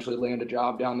potentially land a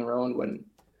job down the road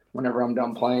whenever I'm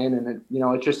done playing, and it, you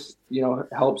know, it just, you know,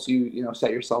 helps you, you know, set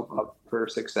yourself up for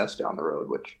success down the road,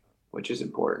 which is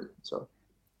important. So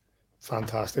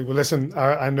fantastic. Well, listen,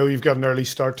 I know you've got an early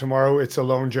start tomorrow. It's a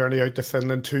long journey out to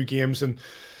Finland, 2 games, and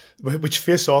which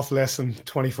face off less than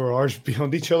 24 hours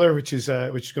beyond each other, which is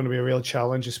going to be a real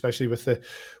challenge, especially with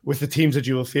the teams that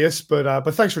you will face. But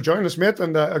thanks for joining us, mate,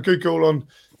 and a good goal on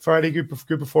Friday, good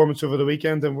performance over the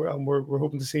weekend, and we're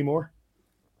hoping to see more.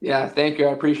 Yeah, thank you.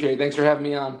 I appreciate it. Thanks for having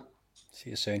me on.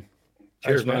 See you soon.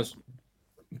 Cheers, guys.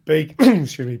 Big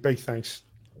thanks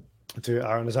to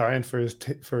Aaron Nazarian for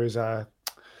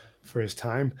his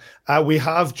time. We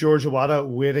have George Iwata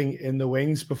waiting in the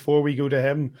wings. Before we go to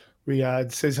him,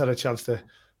 Sis had a chance to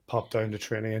pop down to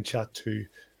training and chat to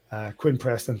Quinn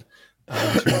Preston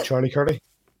and to Charlie Curdy.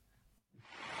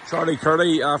 Charlie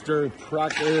Curdy after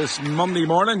practice Monday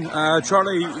morning.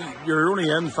 Charlie, you're only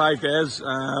in 5 days.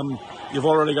 You've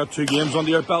already got 2 games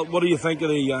under your belt. What do you think of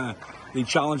the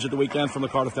challenge at the weekend from the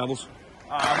Cardiff Devils?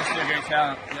 Obviously a great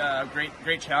talent. Yeah,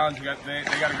 great challenge. They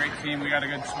got a great team. We got a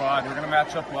good squad. We're going to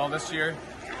match up well this year.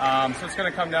 So it's going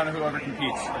to come down to whoever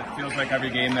competes. It feels like every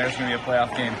game there's going to be a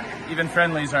playoff game. Even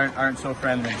friendlies aren't so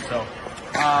friendly. So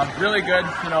really good,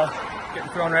 you know, getting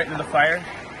thrown right into the fire.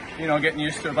 You know, getting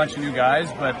used to a bunch of new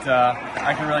guys, but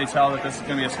I can really tell that this is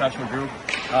going to be a special group.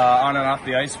 On and off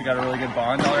the ice, we got a really good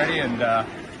bond already, and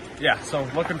yeah, so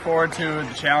looking forward to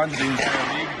the challenge of the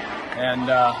entire league and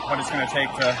what it's going to take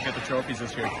to get the trophies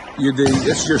this year.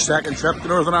 This is your second trip to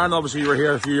Northern Ireland. Obviously, you were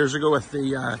here a few years ago with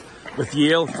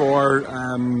Yale for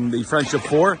the Friendship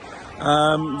 4.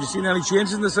 Have you seen any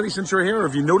changes in the city since you were here, or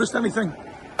have you noticed anything?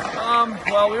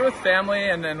 Well, we were with family,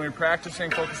 and then we were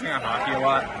practicing, focusing on hockey a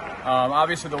lot.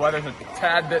 Obviously, the weather's a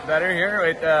tad bit better here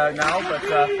right now, but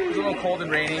it was a little cold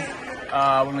and rainy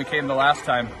when we came the last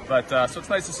time. But so it's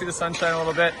nice to see the sunshine a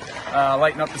little bit,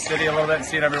 lighten up the city a little bit, and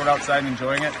seeing everyone outside and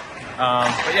enjoying it.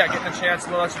 But yeah, getting a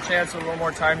little extra chance, a little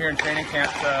more time here in training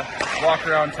camp to walk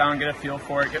around town, get a feel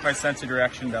for it, get my sense of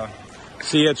direction down.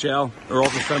 CHL are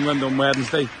off to Finland on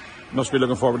Wednesday. Must be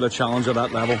looking forward to the challenge at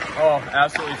that level. Oh,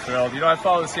 absolutely thrilled. You know, I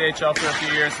followed the CHL for a few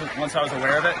years once I was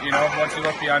aware of it. You know, once you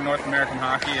look beyond North American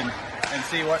hockey and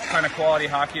see what kind of quality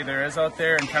hockey there is out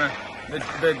there and kind of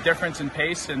the difference in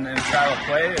pace and style of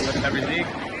play with every league.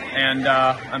 And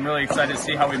I'm really excited to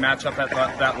see how we match up at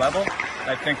that level.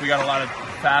 I think we got a lot of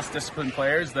fast, disciplined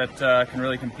players that can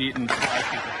really compete and surprise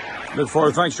people. Look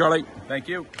forward. Thanks, Charlie. Thank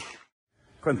you.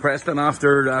 Quinn Preston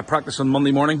after practice on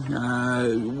Monday morning.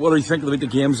 What do you think about the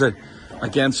games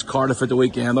against Cardiff at the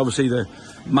weekend? Obviously, the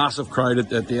massive crowd at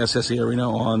the SSE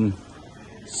Arena on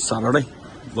Saturday.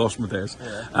 Lost my days.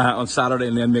 Yeah. On Saturday,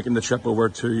 and then making the trip over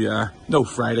to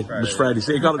Friday. It was Friday,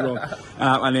 so you got it wrong.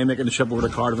 And then making the trip over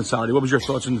to Cardiff on Saturday. What was your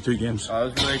thoughts on the 2 games? I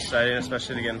was really excited,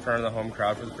 especially to get in front of the home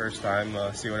crowd for the first time,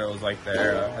 see what it was like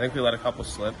there. I think we let a couple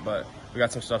slip, but we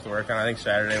got some stuff to work on. I think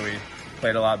Saturday we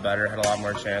played a lot better, had a lot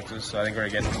more chances, so I think we're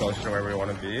getting closer to where we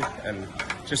want to be. And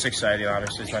just exciting.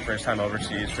 Obviously, it's my first time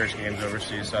overseas, first games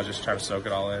overseas, so I just try to soak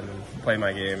it all in and play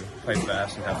my game, play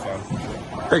fast, and have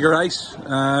fun. Bigger ice.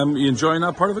 You enjoying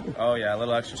that part of it? Oh yeah, a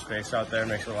little extra space out there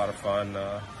makes it a lot of fun.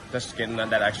 Just getting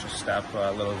that extra step,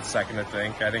 a little second to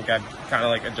think. I think I'd kind of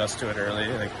like adjust to it early.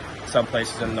 Like some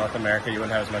places in North America, you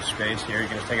wouldn't have as much space. Here, you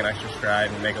can just take an extra stride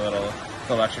and make a little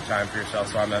extra time for yourself.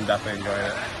 So I'm definitely enjoying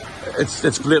it.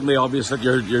 It's blatantly obvious that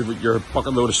you're a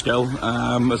bucket load of skill.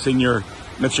 I've seen your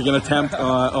Michigan attempt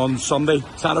on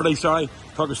Saturday. Sorry,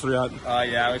 talk us through that.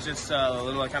 Yeah, it was just a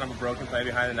little kind of a broken play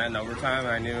behind the net in overtime.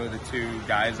 I knew the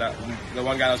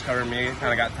one guy that was covering me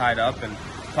kind of got tied up and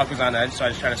puck was on edge, so I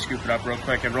just tried to scoop it up real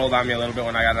quick. It rolled on me a little bit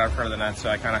when I got out in front of the net, so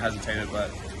I kind of hesitated,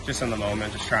 but just in the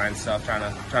moment, just trying stuff,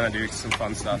 trying to do some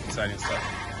fun stuff, exciting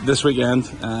stuff. This weekend,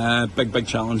 big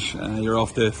challenge. You're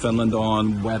off to Finland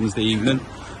on Wednesday evening.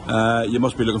 You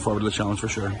must be looking forward to the challenge for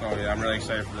sure. Oh yeah, I'm really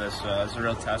excited for this. It's a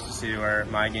real test to see where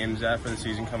my game's at for the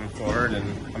season coming forward,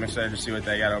 and I'm excited to see what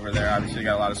they got over there. Obviously, they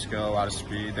got a lot of skill, a lot of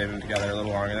speed. They've been together a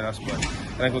little longer than us, but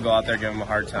I think we'll go out there, give them a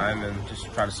hard time, and just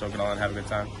try to soak it all and have a good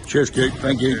time. Cheers, Kate.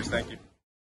 Thank you. Cheers, thank you.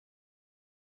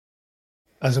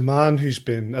 As a man who's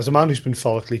been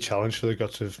follically challenged for the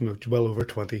guts of well over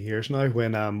 20 years now,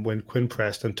 when Quinn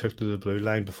Preston took to the blue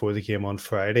line before the game on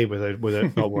Friday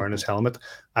without not wearing his helmet,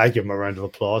 I give him a round of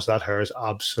applause. That hair is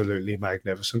absolutely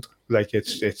magnificent. Like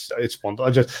it's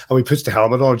wonderful. And he puts the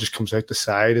helmet on, it just comes out the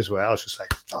side as well. It's just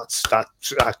like that's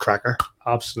that cracker,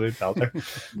 absolute belter.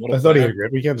 I thought he had a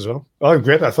great weekend as well. Oh,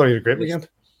 great! I thought he had a great weekend.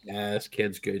 Yeah, this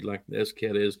kid's good. Like this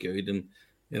kid is good, and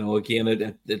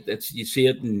again, it's you see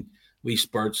it in wee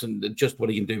spurts and just what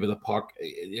he can do with a puck.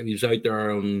 He was out there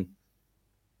on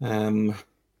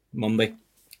Monday.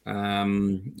 I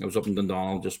was up in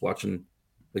Dundonald just watching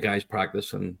the guys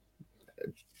practice, and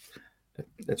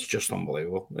it's just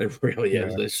unbelievable. It really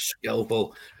is. It's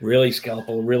skillful, really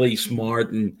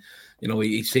smart, and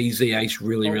he sees the ice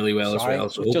really well as well.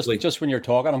 So just when you're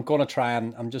talking,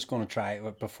 I'm just going to try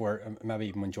it before, maybe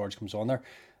even when George comes on there.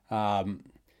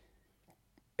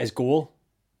 His goal.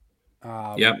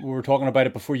 We were talking about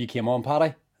it before you came on,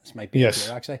 Paddy. This might be here,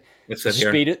 actually.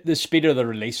 The speed of the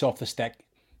release off the stick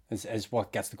is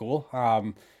what gets the goal.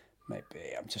 Maybe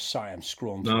I'm just sorry, I'm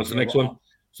scrolling. No, it's the next one.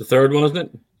 It's the third one, isn't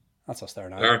it? That's us there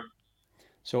now. There.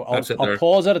 So I'll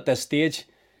pause it at this stage.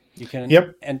 You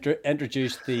can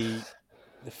introduce the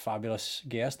fabulous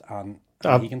guest, and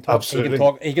he can talk. Absolutely.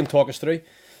 He can talk us through.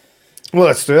 Well,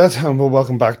 let's do it, and we'll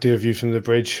welcome back to A View from the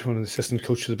Bridge, one of the assistant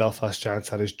coach of the Belfast Giants.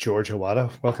 That is George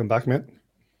Iwata. Welcome back, mate.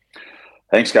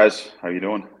 Thanks, guys. How you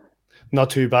doing? Not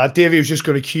too bad. Davey was just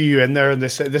going to cue you in there, and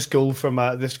this goal from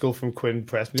Quinn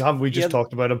Preston. We just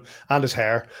talked about him and his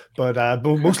hair, but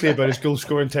mostly about his goal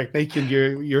scoring technique. And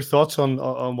your thoughts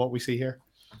on what we see here?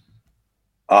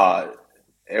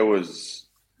 It was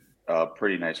a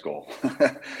pretty nice goal.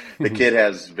 The kid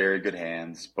has very good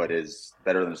hands, but is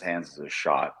better than his hands is his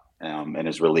shot. And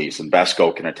his release, and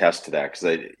Besko can attest to that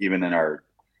because even in our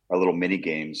little mini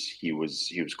games, he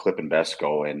was clipping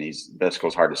Besko, and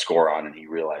Besko's hard to score on, and he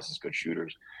realizes good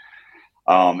shooters.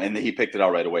 And he picked it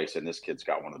out right away, saying this kid's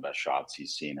got one of the best shots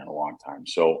he's seen in a long time.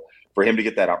 So for him to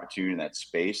get that opportunity in that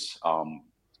space,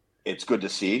 it's good to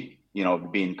see.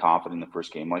 Being confident in the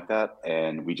first game like that,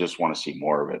 and we just want to see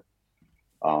more of it.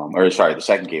 The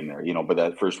second game there, but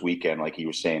that first weekend, like he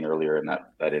was saying earlier in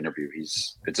that interview,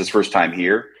 it's his first time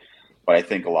here. But I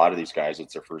think a lot of these guys,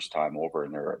 it's their first time over,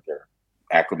 and they're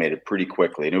acclimated pretty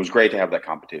quickly. And it was great to have that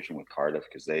competition with Cardiff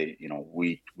because they,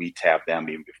 we tapped them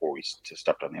even before we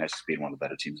stepped on the ice as being one of the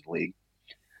better teams in the league.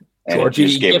 And George, it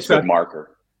just gave us a good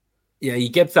marker. Yeah, he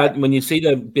gets that when you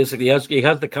see basically he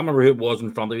has the camera who it was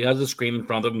in front of him. He has the screen in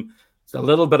front of him. It's a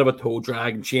little bit of a toe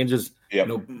drag and changes.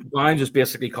 Bounds is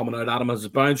basically coming out at him as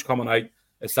his bounds coming out.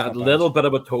 It's that little bit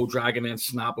of a toe drag and then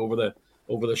snap over the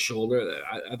shoulder.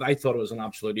 I thought it was an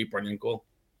absolutely brilliant goal.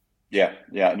 Yeah,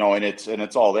 no, and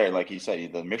it's all there. Like he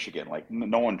said, the Michigan, like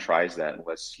no one tries that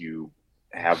unless you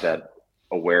have that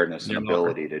awareness and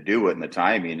ability to do it and the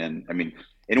timing. And I mean,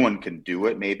 anyone can do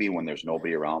it maybe when there's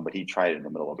nobody around, but he tried it in the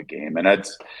middle of a game, and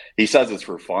he says it's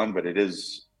for fun, but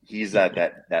he's at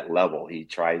that level. He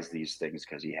tries these things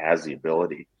because he has the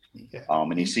ability. Yeah.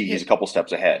 And he's a couple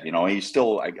steps ahead. He's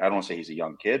still, I don't want to say he's a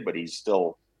young kid, but he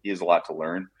has a lot to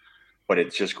learn. But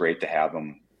it's just great to have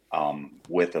him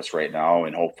with us right now.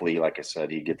 And hopefully, like I said,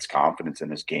 he gets confidence in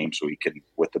his game so he can,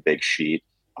 with the big sheet,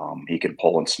 he can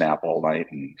pull and snap all night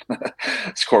and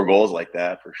score goals like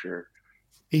that for sure.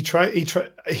 He tries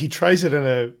it in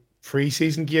a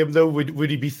preseason game though. Would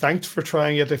he be thanked for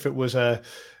trying it if it was a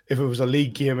if it was a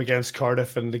league game against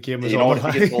Cardiff and the game was you know on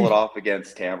what, if he can pull it off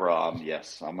against Tamara,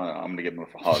 yes, I'm gonna give him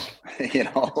a hug.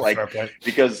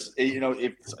 Because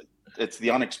it's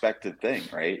the unexpected thing,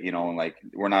 right? And like,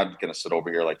 we're not gonna sit over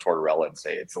here like Tortorella and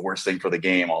say it's the worst thing for the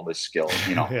game, all this skill.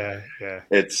 yeah.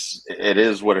 It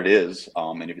is what it is.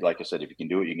 And if, like I said, if you can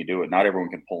do it, you can do it. Not everyone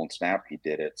can pull and snap. He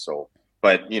did it. So,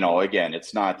 but again,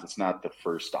 it's not the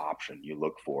first option you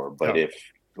look for. But if,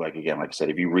 like I said,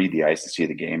 if you read the ice and see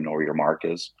the game, know where your mark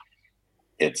is,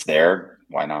 it's there.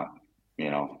 Why not?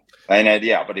 And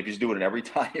but if he's doing it every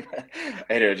time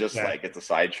and it's just like it's a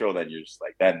sideshow, then you're just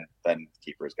like, then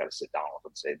keeper's got to sit down with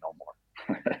him and say no more.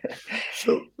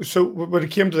 So when it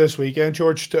came to this weekend,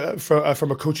 George,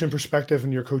 from a coaching perspective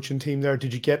and your coaching team there,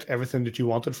 did you get everything that you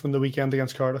wanted from the weekend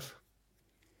against Cardiff?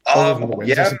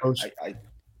 Wins, I suppose.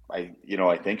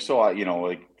 I think so.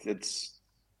 It's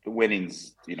the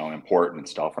winning's important and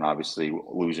stuff, and obviously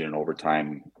losing in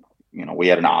overtime. We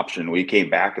had an option. We came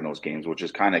back in those games, which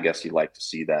is kind of, I guess, you like to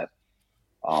see that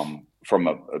from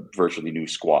a virtually new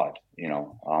squad.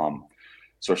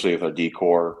 Especially with our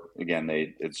decor. Again,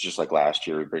 it's just like last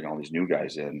year. We bring all these new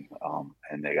guys in,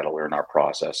 and they got to learn our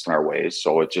process and our ways.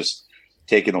 So it's just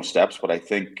taking those steps. But I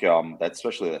think that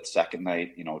especially that second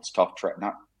night, it's tough.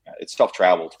 It's tough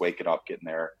travel. It's waking up, getting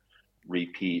there,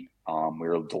 repeat. We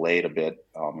were delayed a bit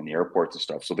in the airports and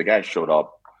stuff. So the guys showed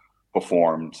up,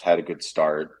 performed, had a good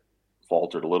start.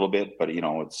 Faltered a little bit, but it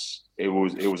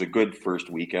was a good first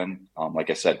weekend. Like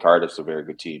I said, Cardiff's a very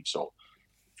good team, so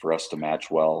for us to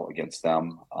match well against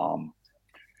them,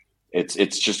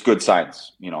 it's just good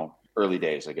signs. Early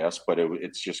days, I guess, but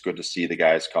it's just good to see the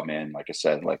guys come in. Like I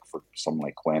said, like for someone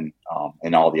like Quinn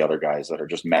and all the other guys that are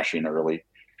just meshing early,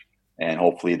 and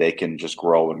hopefully they can just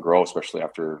grow and grow, especially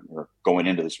after we're going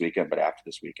into this weekend, but after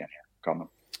this weekend here coming.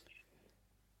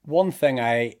 One thing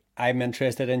I'm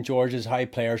interested in, George, is how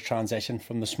players transition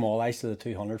from the small ice to the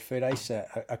 200-foot ice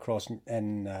across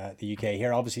in the UK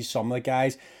here. Obviously, some of the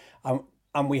guys,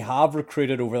 and we have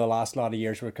recruited over the last lot of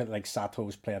years, like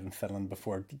Sato's played in Finland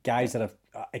before, guys that have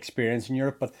experience in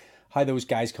Europe, but how those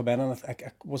guys come in. And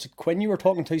was it Quinn you were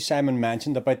talking to? Simon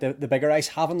mentioned about the bigger ice,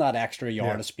 having that extra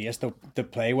yard of space to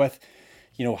play with.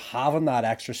 Having that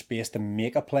extra space to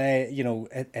make a play,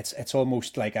 it's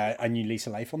almost like a new lease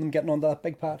of life on them getting onto that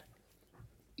big pad.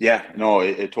 Yeah, no,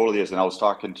 it totally is. And I was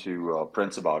talking to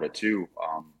Prince about it too,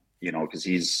 because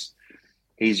he's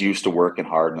used to working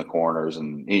hard in the corners,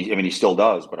 and he still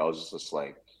does, but I was just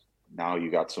like, now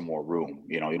you got some more room.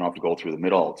 You don't have to go through the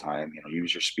middle all the time,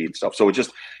 use your speed stuff. So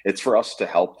it's for us to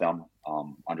help them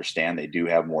understand they do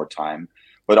have more time,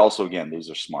 but also, again, these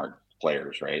are smart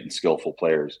players, right? And skillful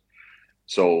players.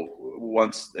 So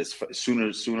as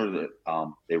sooner that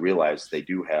they realize they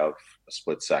do have a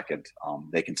split second,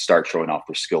 they can start showing off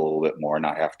their skill a little bit more,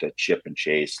 not have to chip and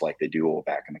chase like they do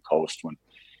back in the coast when,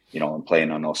 and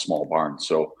playing on those small barns.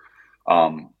 So,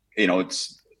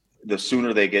 it's the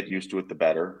sooner they get used to it, the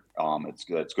better.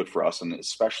 It's good for us, and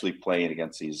especially playing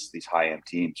against these high end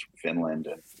teams from Finland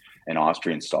and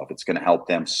Austria and stuff. It's going to help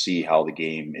them see how the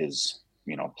game is,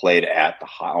 played at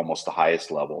almost the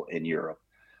highest level in Europe.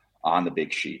 On the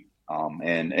big sheet.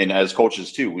 And as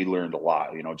coaches too, we learned a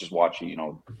lot, just watching,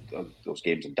 those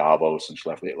games in Davos and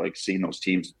Schleswig, like seeing those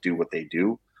teams do what they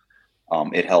do.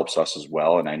 It helps us as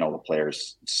well. And I know the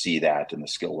players see that in the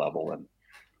skill level and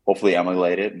hopefully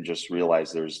emulate it and just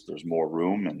realize there's more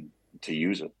room and to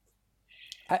use it.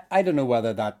 I don't know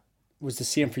whether that was the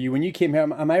same for you when you came here.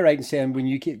 Am I right in saying when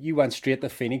you went straight to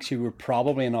Phoenix, you were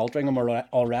probably in Altrincham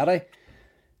already?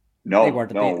 No, we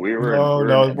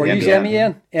were. Were you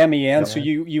MEN? MEN. So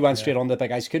you went straight on the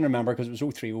big ice. I couldn't remember because it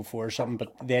was 03, 04 or something.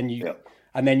 But then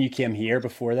you came here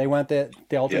before they went to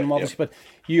the Altrincham, obviously. But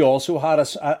you also had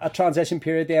a transition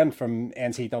period then from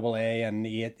NCAA and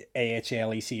the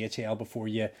AHL, ECHL before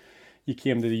you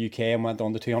came to the UK and went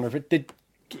on to 200.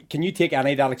 Can you take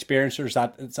any of that experience, or is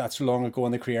that so long ago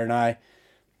in the career now?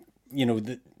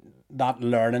 That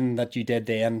learning that you did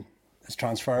then is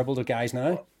transferable to guys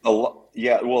now.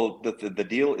 Yeah, well, the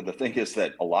thing is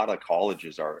that a lot of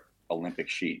colleges are Olympic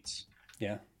sheets.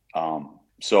 Yeah.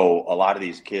 So a lot of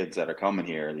these kids that are coming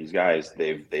here, these guys,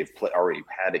 they've already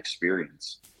had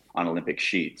experience on Olympic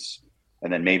sheets,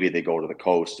 and then maybe they go to the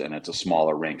coast and it's a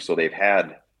smaller rink. So they've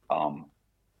had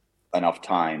enough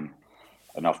time,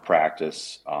 enough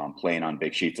practice playing on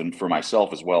big sheets. And for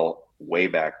myself as well, way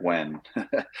back when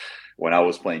I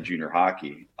was playing junior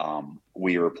hockey,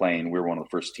 we were one of the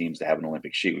first teams to have an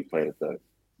Olympic sheet. We played at the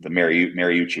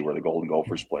Mariucci, where the Golden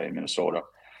Gophers play in Minnesota.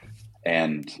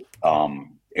 And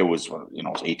it was, I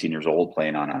was 18 years old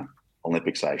playing on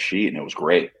Olympic size sheet, and it was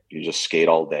great. You just skate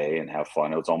all day and have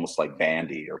fun. It was almost like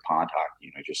bandy or pond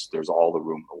hockey. Just there's all the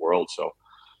room in the world. So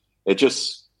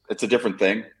it's a different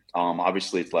thing.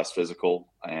 Obviously, it's less physical.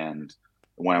 And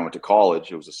when I went to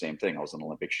college, it was the same thing. I was on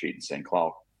Olympic sheet in St.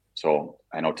 Cloud. So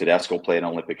I know Tedesco played an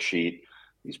Olympic sheet.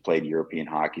 He's played European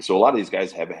hockey. So a lot of these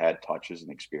guys have had touches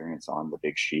and experience on the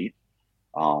big sheet.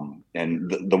 And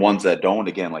the ones that don't,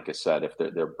 again, like I said, if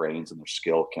their brains and their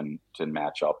skill can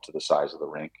match up to the size of the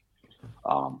rink,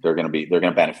 they're going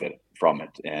to benefit from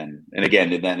it. And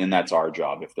again, and that's our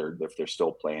job. If they're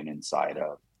still playing inside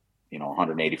a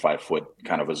 185 foot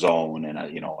kind of a zone and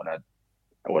in a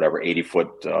whatever 80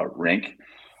 foot rink,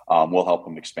 we'll help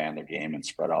them expand their game and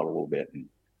spread out a little bit and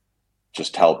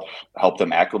just help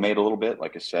them acclimate a little bit.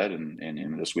 Like I said,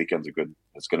 and this weekend's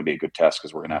it's going to be a good test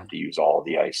because we're going to have to use all of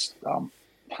the ice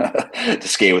to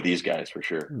skate with these guys for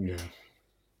sure. Yeah.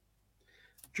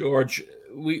 George,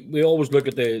 we always look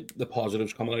at the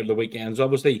positives coming out of the weekends.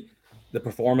 Obviously, the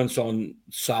performance on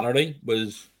Saturday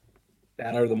was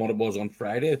better than what it was on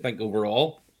Friday, I think,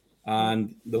 overall.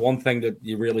 And the one thing that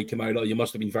you really came out of, you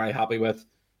must have been very happy with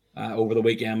over the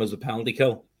weekend was the penalty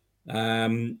kill.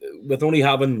 With only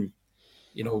having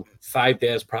 5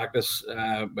 days practice,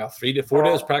 3 to 4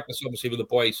 days practice, obviously, with the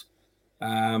boys.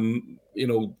 Did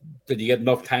you get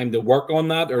enough time to work on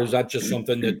that, or is that just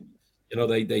something that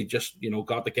they just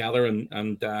got together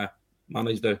and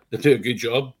managed to do a good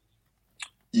job?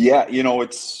 Yeah,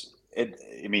 it's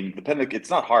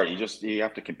not hard. You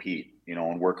have to compete,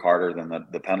 and work harder than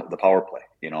the power play,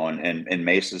 and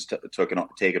Mace has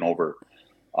taken over,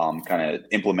 kind of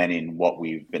implementing what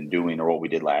we've been doing or what we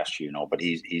did last year, but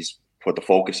he's put the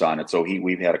focus on it. So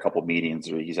we've had a couple meetings,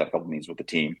 or he's had a couple meetings with the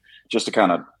team just to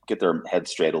kind of get their head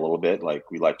straight a little bit.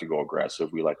 Like, we like to go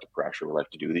aggressive. We like to pressure. We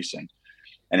like to do these things.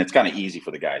 And it's kind of easy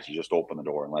for the guys. You just open the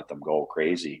door and let them go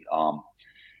crazy.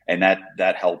 And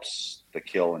that helps the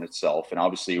kill in itself. And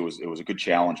obviously it was a good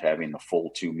challenge having the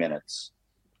full 2 minutes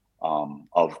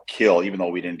of kill, even though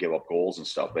we didn't give up goals and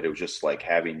stuff, but it was just like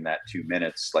having that 2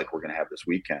 minutes like we're going to have this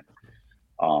weekend.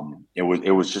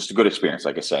 It was just a good experience,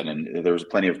 like I said, and there was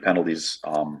plenty of penalties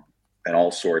and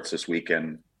all sorts this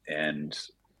weekend, and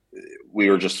we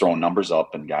were just throwing numbers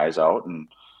up and guys out. And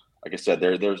like I said,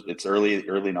 it's early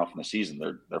enough in the season.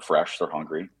 They're fresh, they're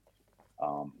hungry,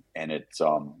 and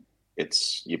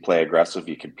it's you play aggressive,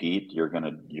 you compete, you're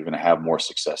gonna have more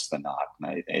success than not.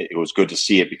 And it was good to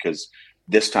see it because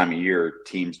this time of year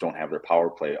teams don't have their power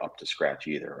play up to scratch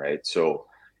either, right? So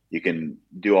you can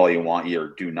do all you want or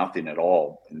do nothing at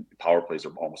all, and power plays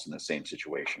are almost in the same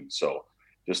situation. So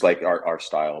just like our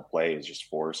style of play is just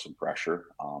force and pressure,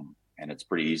 and it's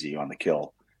pretty easy on the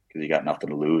kill because you got nothing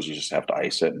to lose. You just have to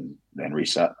ice it and then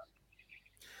reset.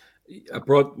 I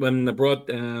brought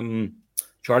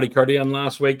Charlie Curdy on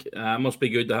last week. Must be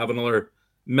good to have another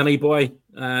mini boy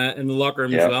in the locker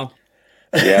room as well.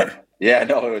 Yeah.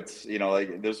 No, it's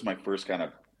this is my first kind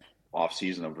of off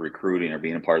season of recruiting or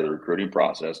being a part of the recruiting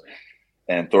process,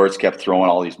 and Thorts kept throwing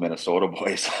all these Minnesota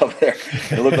boys up there.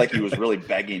 It looked like he was really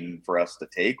begging for us to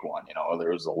take one.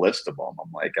 There was a list of them.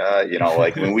 I'm like,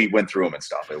 like when we went through them and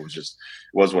stuff, it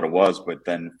was what it was. But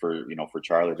then for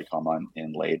Charlie to come on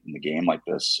in late in the game like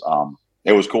this,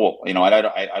 it was cool. I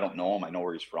don't know him. I know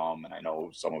where he's from, and I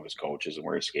know some of his coaches and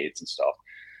where he skates and stuff.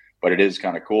 But it is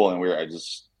kind of cool. And we were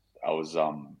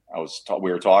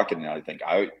talking, and I think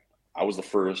I was the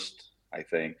first, I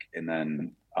think, and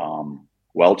then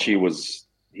Welchie was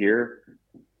here.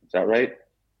 Is that right?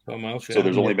 So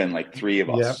there's only been like 3 of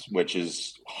us, which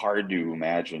is hard to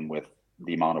imagine with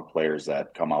the amount of players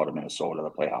that come out of Minnesota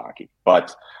that play hockey.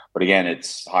 But again,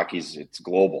 it's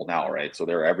global now, right? So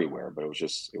they're everywhere. But it was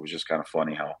just kind of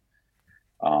funny how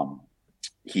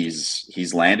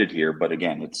he's landed here. But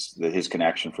again, it's his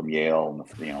connection from Yale and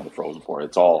the Frozen Four.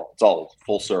 It's all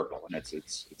full circle, and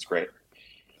it's great.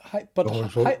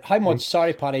 How much?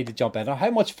 Sorry, Paddy, to jump in.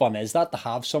 How much fun is that to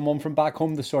have someone from back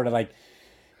home to sort of like,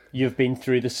 you've been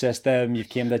through the system, you've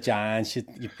came to Giants,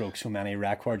 you broke so many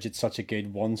records, it's such a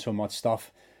good, won so much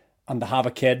stuff, and to have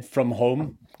a kid from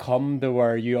home come to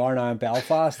where you are now in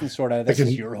Belfast and sort of this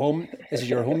is your home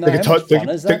now. How much fun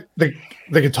is that? They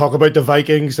can talk about the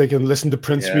Vikings. They can listen to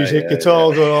Prince music. It's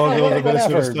all going on.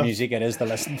 Whatever music it is to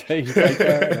listen to. Right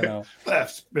there, I don't know.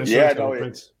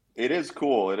 Prince. It is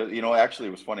cool. Actually,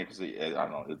 it was funny because I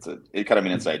don't know. It's kind of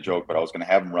an inside joke, but I was going to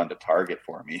have him run to Target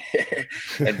for me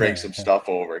and bring some stuff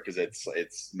over because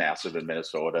it's massive in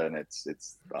Minnesota, and it's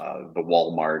the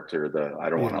Walmart or I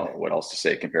don't know what else to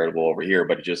say comparable over here,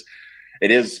 but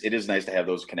it is nice to have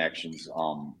those connections.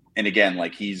 And again,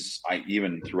 like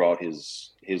even throughout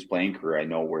his playing career, I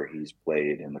know where he's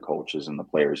played and the coaches and the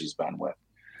players he's been with.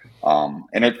 And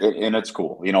it's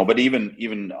cool, you know. But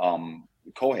even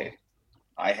Kohei,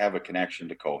 I have a connection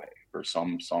to Kohei for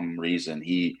some reason.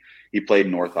 He played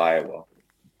in North Iowa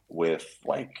with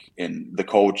in the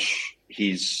coach.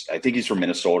 I think he's from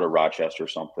Minnesota, Rochester or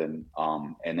something.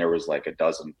 And there was like a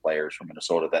dozen players from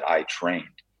Minnesota that I trained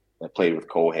that played with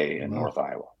Kohei in North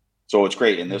Iowa. So it's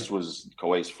great. And this was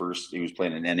Kohei's first. He was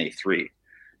playing in NA3.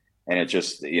 And it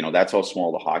just, you know, that's how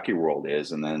small the hockey world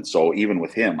is. And then, so even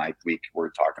with him, we're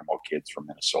talking about kids from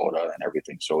Minnesota and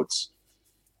everything. So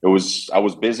I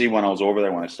was busy when I was over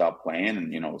there when I stopped playing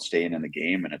and, you know, staying in the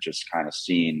game, and it just kind of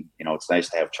seen, you know, it's nice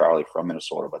to have Charlie from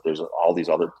Minnesota, but there's all these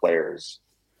other players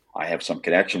I have some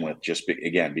connection with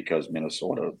again, because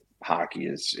Minnesota hockey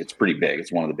it's pretty big.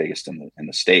 It's one of the biggest in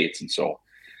the States. And so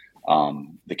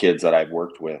the kids that I've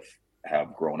worked with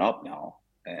have grown up now,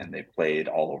 and they played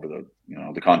all over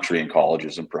the country in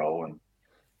colleges and pro,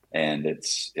 and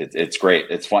it's great.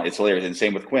 It's fun. It's hilarious. And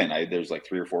same with Quinn. There's like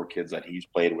 3 or 4 kids that he's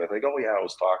played with. Like, oh yeah, I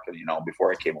was talking, you know,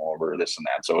 before I came over, this and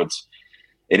that. So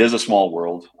it is a small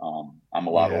world. I'm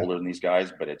a lot older than these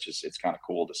guys, but it's kind of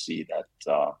cool to see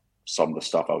that some of the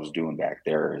stuff I was doing back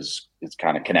there is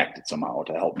kind of connected somehow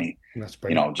to help me,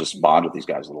 you know, just bond with these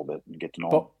guys a little bit and get to know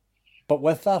them. But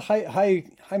with that,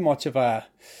 how much of a,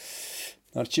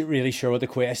 not really sure what the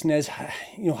question is,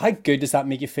 you know, how good does that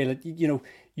make you feel? You know,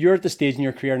 you're at the stage in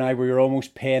your career now where you're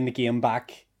almost paying the game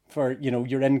back for, you know,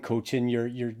 you're in coaching,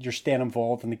 you're staying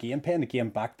involved in the game, paying the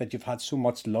game back that you've had so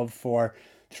much love for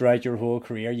throughout your whole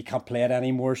career. You can't play it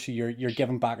anymore, so you're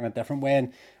giving back in a different way,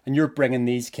 and you're bringing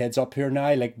these kids up here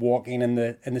now, like walking in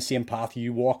the same path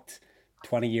you walked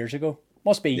 20 years ago. It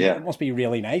must be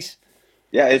really nice.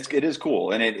 Yeah, it is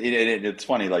cool, and it's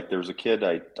funny. Like, there's a kid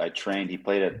I trained. He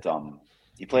played at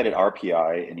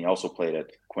RPI, and he also played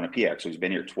at Quinnipiac. So he's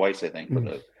been here twice, I think, for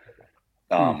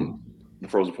the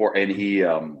Frozen Four, and he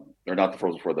or not the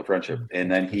Frozen Four, the Friendship.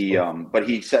 And then but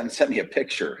he sent me a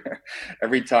picture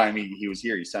every time he was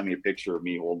here. He sent me a picture of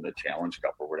me holding the Challenge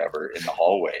Cup or whatever in the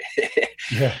hallway.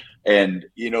 Yeah. And,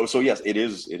 you know, so yes, it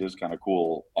is kind of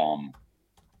cool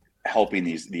helping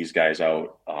these guys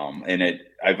out. And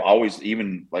I've always,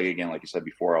 even like you said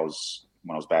before,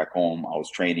 when I was back home, I was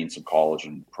training some college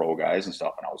and pro guys and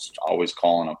stuff, and I was always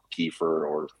calling up Kiefer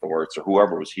or Thorts or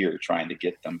whoever was here, trying to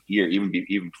get them here, even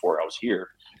before I was here,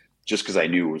 just because I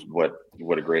knew it was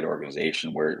what a great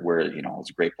organization, where you know,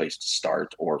 it's a great place to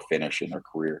start or finish in their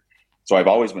career. So I've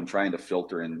always been trying to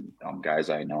filter in guys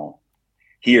I know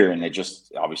here, and they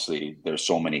just, obviously there's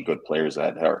so many good players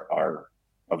that are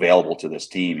available to this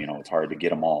team. You know, it's hard to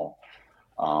get them all.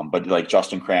 But like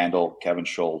Justin Crandall, Kevin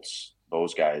Schultz,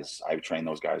 those guys, I've trained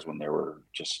those guys when they were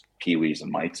just peewees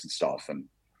and mites and stuff. And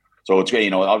so it's great. You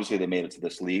know, obviously they made it to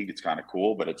this league. It's kind of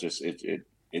cool, but it's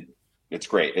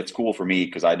great. It's cool for me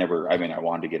because I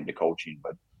wanted to get into coaching,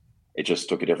 but it just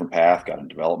took a different path, got in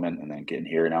development, and then getting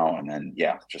here now. And then,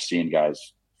 just seeing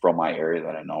guys from my area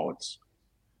that I know,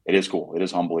 it is cool. It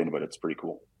is humbling, but it's pretty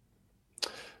cool.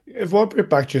 If I bring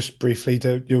back just briefly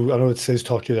to I know it says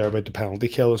talk to you there about the penalty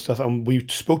kill and stuff, and we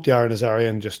spoke to Aaron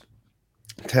Azarian just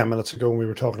 10 minutes ago, and we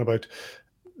were talking about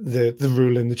the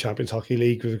rule in the Champions Hockey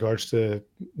League with regards to,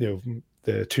 you know,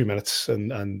 the 2 minutes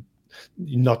and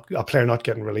not a player not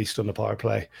getting released on the power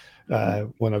play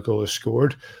when a goal is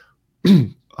scored.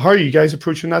 How are you guys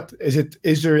approaching that?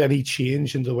 Is there any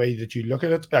change in the way that you look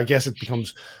at it? I guess it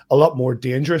becomes a lot more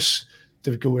dangerous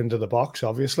to go into the box,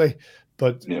 obviously,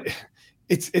 but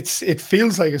it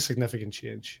feels like a significant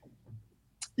change.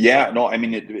 Yeah, no, I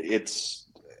mean it's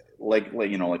like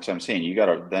you know, like I'm saying, we got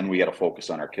to focus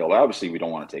on our kill. Obviously, we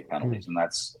don't want to take penalties, and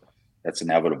that's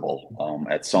inevitable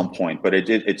at some point. But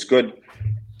it's good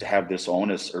to have this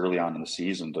onus early on in the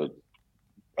season to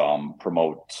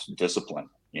promote discipline,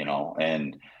 you know,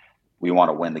 and we want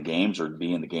to win the games or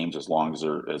be in the games as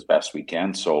best we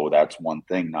can. So that's one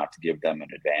thing, not to give them an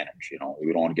advantage. You know,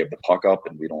 we don't want to give the puck up,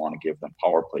 and we don't want to give them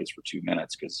power plays for 2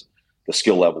 minutes because the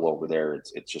skill level over there,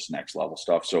 it's just next level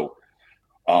stuff. So,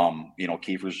 you know,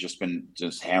 Kiefer's just been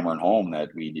hammering home that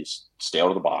we just stay out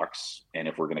of the box, and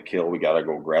if we're going to kill, we got to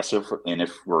go aggressive. And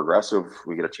if we're aggressive,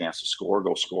 we get a chance to score,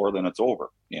 then it's over.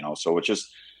 You know, so it's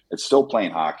still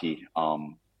playing hockey.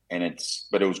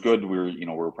 But it was good. We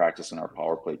were practicing our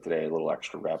power play today, a little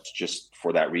extra reps, just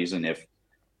for that reason.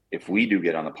 If we do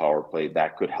get on the power play,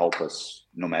 that could help us,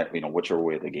 no matter, you know, whichever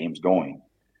way the game's going,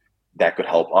 that could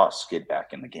help us get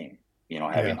back in the game. You know,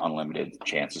 having unlimited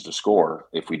chances to score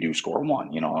if we do score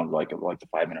one, you know, like the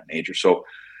 5-minute major. So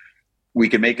we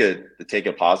can take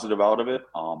a positive out of it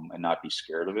and not be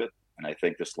scared of it. And I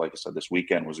think this, like I said, this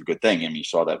weekend was a good thing. I mean, you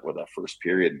saw that with that first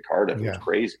period in Cardiff. It was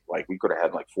crazy. Like, we could have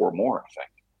had like 4 more, I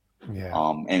think.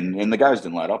 Yeah. And the guys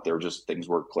didn't let up. They were just, things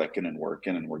were clicking and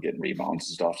working, and we're getting rebounds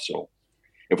and stuff. So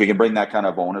if we can bring that kind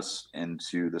of bonus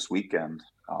into this weekend,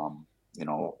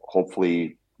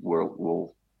 hopefully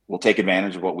we'll take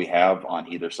advantage of what we have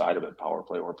on either side of it, power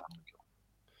play or penalty kill.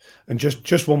 And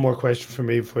just one more question for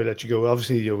me before I let you go.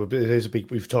 Obviously, it is a big.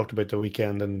 We've talked about the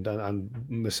weekend, and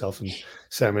myself and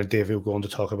Sam and Davey will go on to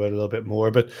talk about it a little bit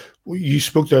more. But you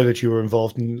spoke there that you were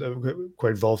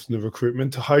quite involved in the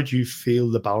recruitment. How do you feel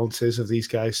the balance is of these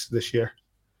guys this year?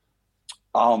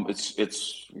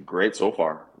 It's great so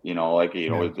far.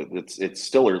 It's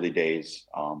still early days.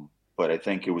 But I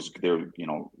think it was there.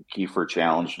 Kiefer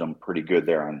challenged them pretty good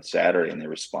there on Saturday, and they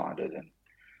responded. And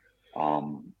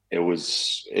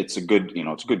it's a good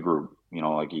group.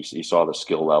 Like you saw the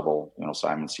skill level.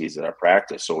 Simon sees it at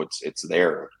practice, so it's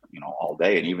there. All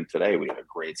day, and even today we had a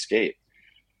great skate.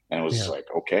 And it was like,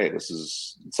 okay,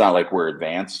 it's not like we're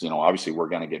advanced. Obviously we're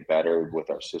going to get better with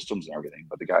our systems and everything,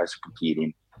 but the guys are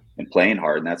competing and playing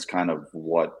hard, and that's kind of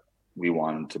what we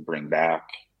wanted to bring back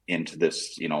into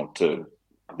this, to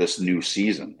this new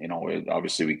season.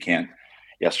 Obviously we can't.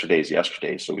 Yesterday's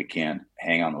yesterday, so we can't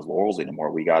hang on those laurels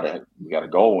anymore. We gotta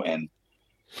go. And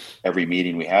every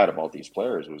meeting we had about these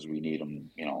players was we need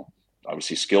them.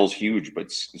 Obviously skill's huge,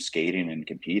 but skating and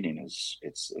competing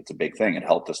it's a big thing. It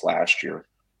helped us last year.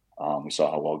 We saw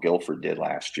how well Guildford did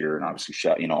last year, and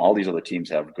obviously, all these other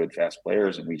teams have good, fast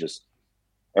players, and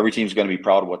every team's going to be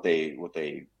proud of what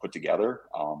they put together.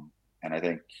 And I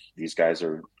think these guys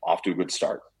are off to a good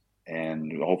start.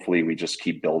 And hopefully we just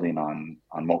keep building on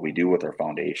what we do with our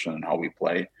foundation and how we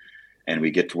play, and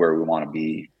we get to where we want to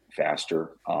be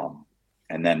faster.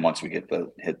 And then once we hit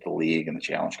the league and the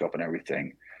Challenge Cup and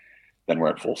everything, then we're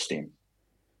at full steam.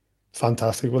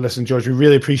 Fantastic. Well, listen, George, we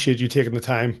really appreciate you taking the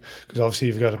time, because obviously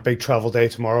you've got a big travel day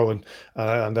tomorrow and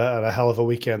a hell of a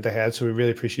weekend ahead. So we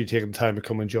really appreciate you taking the time to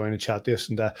come and join and chat to us.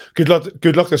 And good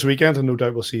luck this weekend, and no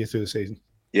doubt we'll see you through the season.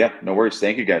 Yeah, no worries.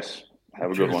 Thank you, guys.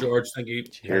 Have a good one. George. Thank you.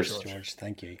 Cheers, George.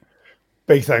 Thank you.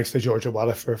 Big thanks to George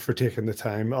Iwata for taking the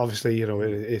time. Obviously,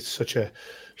 it's such a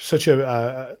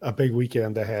big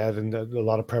weekend ahead, and a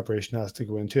lot of preparation has to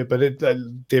go into it. But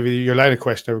David, your line of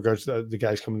question in regards to the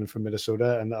guys coming in from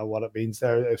Minnesota and what it means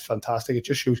there is fantastic. It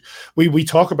just shows we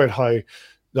talk about how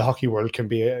the hockey world can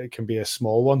be a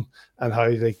small one, and how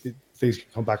things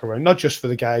can come back around, not just for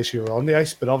the guys who are on the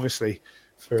ice, but obviously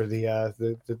for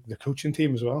the coaching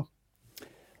team as well.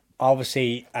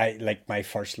 Obviously, my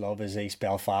first love is East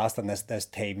Belfast, and this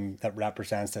team that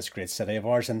represents this great city of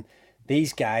ours. And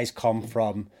these guys come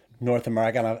from North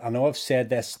America. And I know I've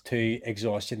said this to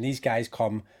exhaustion. These guys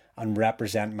come and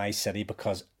represent my city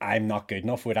because I'm not good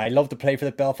enough. Would I love to play for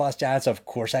the Belfast Giants? Of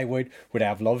course I would. Would I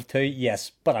have loved to?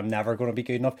 Yes, but I'm never going to be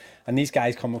good enough. And these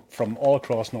guys come from all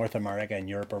across North America and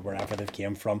Europe, or wherever they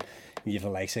came from. You have the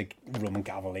likes of Roman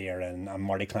Cavalier and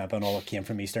Marty Klemp and all that came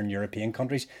from Eastern European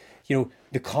countries.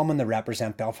 They come and they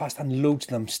represent Belfast, and loads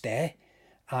of them stay,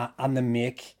 and they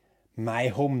make my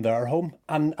home their home.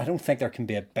 And I don't think there can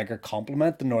be a bigger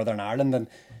compliment to Northern Ireland than,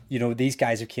 these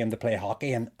guys who came to play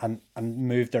hockey and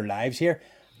moved their lives here.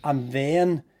 And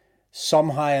then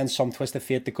somehow, in some twist of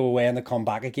fate, to go away and to come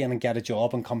back again and get a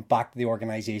job and come back to the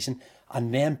organisation,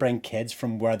 and then bring kids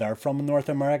from where they're from in North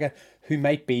America who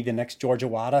might be the next George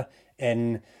Iwata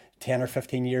in 10 or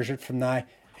 15 years from now.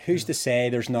 Who's to say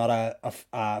there's not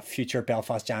a future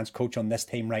Belfast Giants coach on this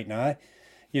team right now?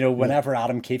 Whenever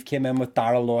Adam Keefe came in with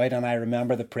Darrell Lloyd, and I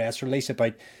remember the press release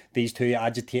about these two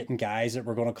agitating guys that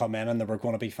were going to come in and they were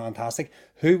going to be fantastic.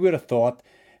 Who would have thought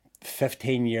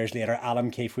 15 years later Adam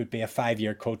Keefe would be a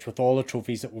 5-year coach with all the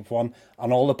trophies that we've won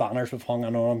and all the banners we've hung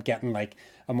on him, getting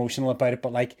emotional about it.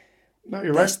 But no,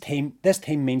 you're this right. This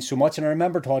team means so much. And I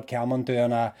remember Todd Kelman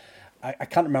doing I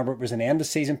can't remember if it was an end of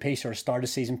season piece or a start of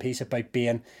season piece about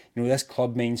being, this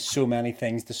club means so many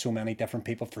things to so many different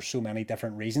people for so many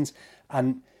different reasons.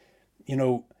 And,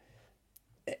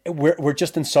 we're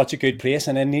just in such a good place,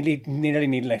 and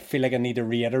I feel like I need to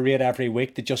reiterate every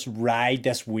week to just ride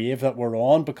this wave that we're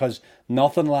on, because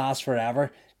nothing lasts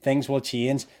forever. Things will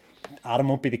change. Adam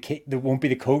won't be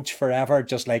the coach forever,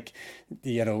 just like,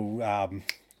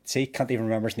 can't even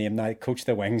remember his name now. Coach of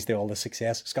the Wings, all the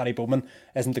success. Scotty Bowman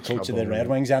isn't the coach of the Red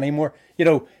Wings anymore.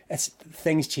 It's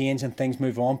things change and things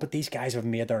move on. But these guys have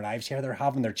made their lives here. They're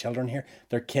having their children here.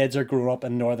 Their kids are growing up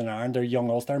in Northern Ireland. They're young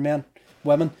Ulster men,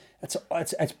 women.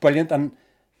 It's brilliant, and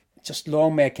just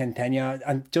long may it continue.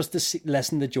 And just to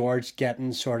listen to George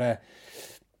getting sort of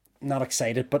not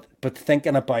excited, but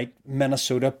thinking about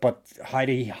Minnesota, but how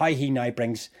he now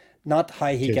brings. Not how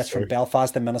he gets from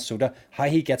Belfast to Minnesota, how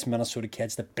he gets Minnesota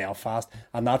kids to Belfast.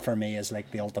 And that for me is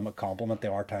the ultimate compliment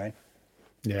to our town.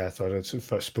 Yeah, I thought it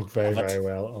spoke very, very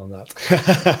well on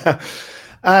that.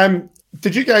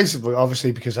 Did you guys,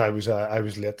 obviously because I was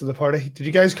late to the party, did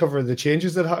you guys cover the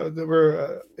changes that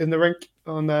were in the rink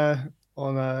on at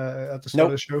the start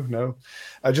of the show? No,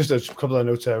 just a couple of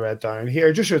notes I read down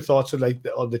here. Just your thoughts on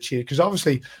the change, because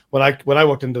obviously when I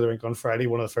walked into the rink on Friday,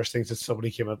 one of the first things that somebody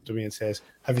came up to me and says,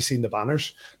 "Have you seen the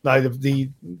banners?" Now the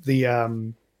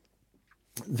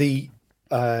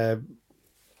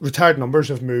retired numbers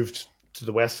have moved to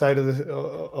the west side of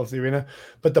the arena,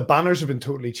 but the banners have been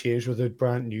totally changed with a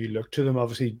brand new look to them.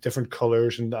 Obviously, different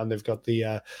colors, and they've got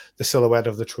the silhouette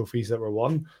of the trophies that were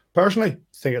won. Personally,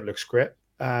 think it looks great.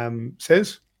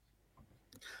 Says,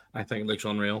 I think it looks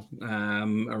unreal. I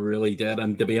really did,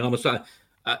 and to be honest,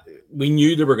 we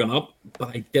knew they were going up, but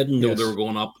I didn't know they were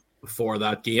going up for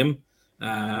that game.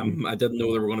 I didn't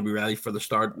know they were going to be ready for the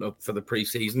start for the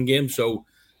preseason game. So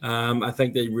I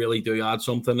think they really do add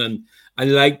something, and I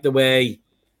like the way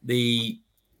the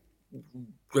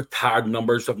retired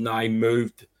numbers have now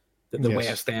moved to the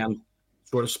West End,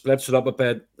 sort of splits it up a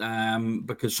bit.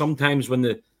 Because sometimes when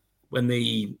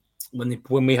we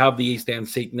have the East End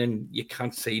seating in, you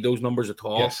can't see those numbers at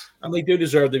all, and they do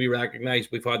deserve to be recognised.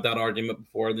 We've had that argument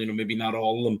before. Maybe not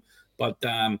all of them, but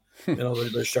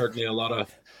there's certainly a lot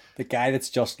of the guy that's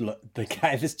just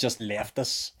left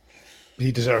us.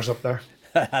 He deserves up there.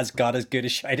 Has got as good a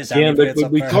shite as anybody. Yeah,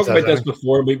 we've talked about this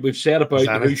before. We've said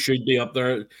about who should be up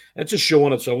there. It's a show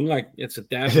on its own. Like, it's a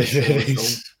definite show on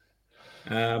its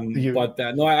own. But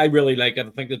no, I really like it.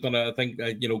 I think they've done.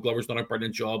 Glover's done a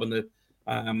brilliant job, and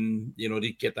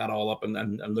to get that all up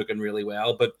and looking really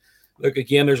well. But look,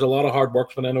 again, there's a lot of hard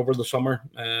work put in over the summer.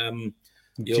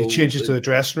 Changes to the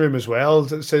dressing room as well.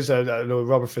 It says I know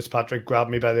Robert Fitzpatrick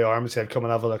grabbed me by the arm and said, "Come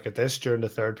and have a look at this" during the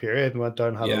third period, and went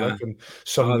down and had a look. And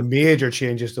some major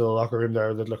changes to the locker room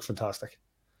there that look fantastic.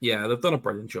 Yeah, they've done a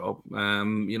brilliant job.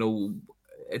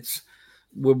 It's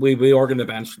we organized the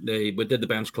bench. We did the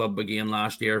bench club again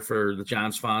last year for the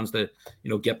Giants fans to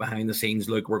get behind the scenes.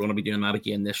 Look, we're going to be doing that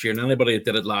again this year. And anybody that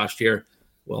did it last year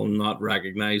will not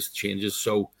recognise the changes.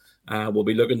 So we'll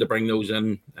be looking to bring those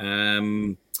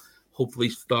in. Hopefully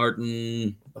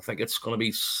starting, I think it's going to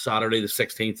be Saturday the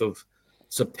 16th of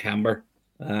September.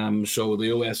 So the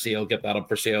OSC will get that up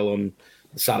for sale on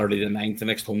Saturday the 9th, the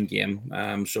next home game.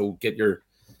 So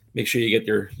make sure you get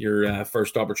your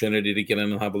first opportunity to get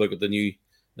in and have a look at the new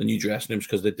dressing rooms,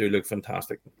 because they do look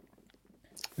fantastic.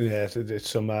 Yeah, it's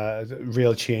some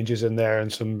real changes in there,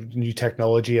 and some new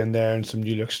technology in there, and some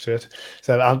new looks to it.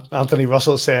 So Anthony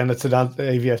Russell saying it's an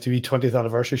AVFTV 20th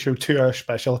anniversary show, 2-hour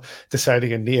special,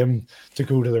 deciding a name to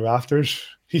go to the rafters.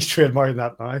 He's trademarking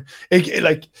that now.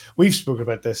 Like, we've spoken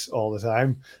about this all the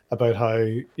time, about how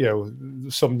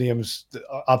some names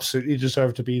absolutely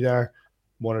deserve to be there.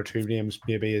 One or two names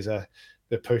maybe is the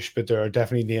push, but there are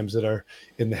definitely names that are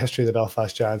in the history of the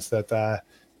Belfast Giants that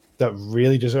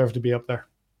really deserve to be up there.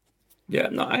 Yeah,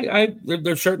 no,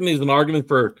 there certainly is an argument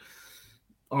for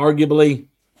arguably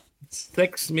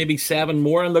 6, maybe 7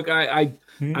 more. And look, I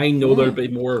know there'll be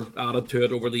more added to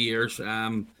it over the years.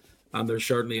 And there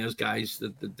certainly is guys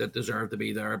that deserve to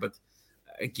be there. But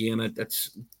again,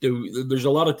 there's a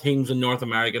lot of teams in North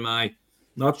America now,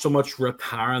 not so much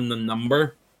retiring the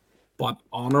number, but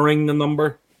honoring the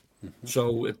number. Mm-hmm.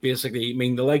 So it basically,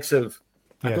 the likes of,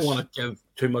 I don't want to give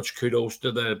too much kudos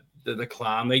to the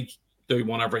clan. They do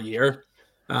one every year,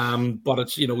 but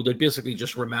it's they basically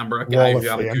just remember a guy who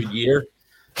had a good year.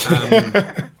 You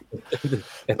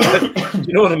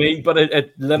know what I mean? But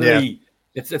it literally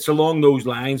it's along those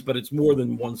lines. But it's more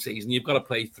than one season. You've got to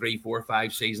play 3, 4,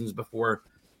 5 seasons before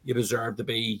you deserve to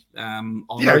be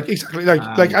honored. Yeah, exactly.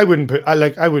 I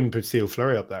wouldn't put Theo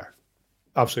Fleury up there.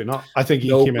 Absolutely not. I think he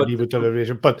came in, he would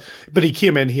deliver, but he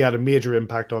came in, he had a major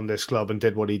impact on this club and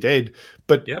did what he did.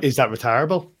 But is that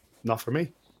retirable? Not for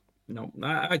me. No,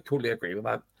 I totally agree with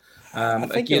that. I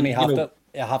think you only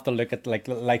have to look at like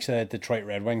the Detroit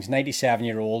Red Wings,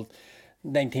 97-year-old,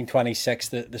 1926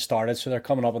 they started, so they're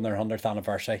coming up on their 100th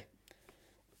anniversary.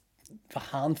 A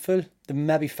handful,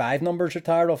 maybe 5 numbers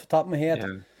retired off the top of my head.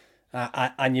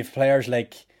 Yeah. And you've players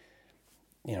like,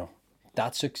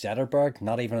 Datsuk Zetterberg,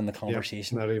 not even in the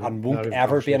conversation, and won't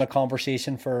ever be in a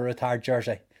conversation for a retired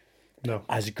jersey. No,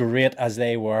 as great as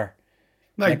they were,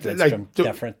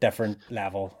 different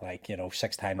level,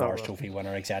 6-time Norris Trophy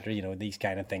winner, etc. These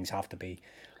kind of things have to be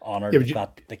honoured.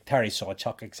 Like Terry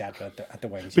Sawchuk, etc. At the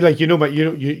Wings. But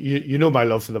my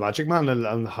love for the Magic Man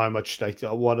and how much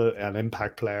what an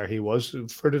impact player he was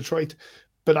for Detroit.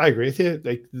 But I agree with you.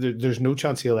 There's no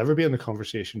chance he'll ever be in the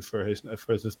conversation for his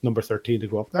number 13 to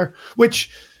go up there,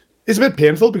 which is a bit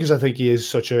painful because I think he is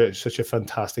such a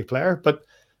fantastic player. But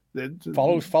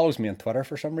Follows me on Twitter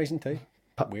for some reason too.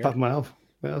 Pat Mal.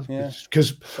 Well, Yeah.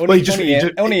 because only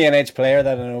NH player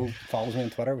that I know follows me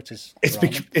on Twitter, which is it's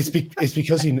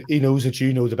because he knows that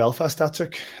you know the Belfast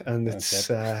Static, and it's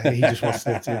he just wants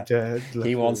to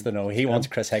he wants to know. He wants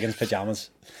Chris Higgins pajamas.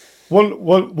 One.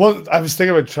 I was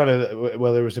thinking about trying to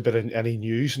there was a bit of any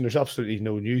news, and there's absolutely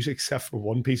no news except for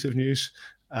one piece of news.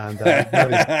 And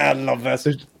I love this.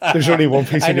 There's only one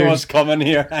piece of news. I know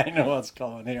what's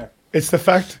coming here. It's the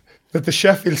fact that the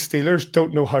Sheffield Steelers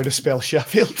don't know how to spell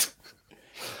Sheffield.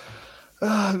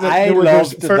 I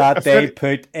loved that they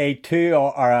put a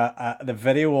the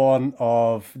video on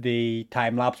of the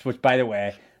time lapse, which, by the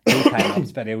way, those time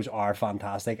lapse videos are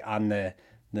fantastic, and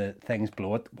the things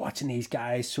blow it. Watching these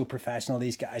guys, so professional.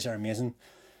 These guys are amazing.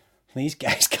 These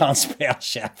guys can't spell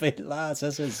Sheffield, lads.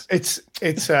 This is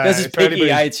peaky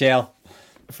IHL.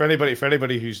 For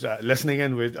anybody who's listening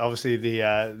in, with obviously the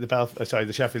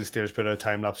Sheffield Steelers put out a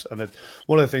time lapse, and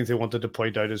one of the things they wanted to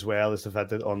point out as well is the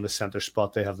fact that on the center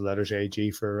spot they have the letters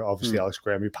AG for obviously Alex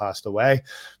Graham, who passed away.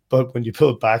 But when you pull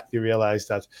it back, you realize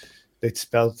that they'd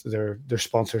spelled their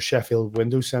sponsor Sheffield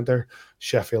Window Center.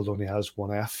 Sheffield only has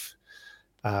one F.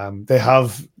 They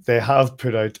have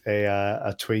put out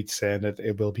a tweet saying that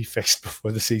it will be fixed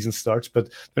before the season starts,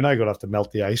 but they're now going to have to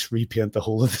melt the ice, repaint the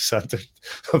whole of the center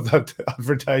of that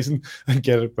advertising, and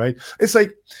get it right. It's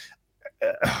like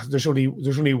there's only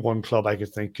one club I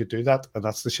could think could do that, and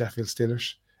that's the Sheffield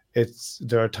Steelers.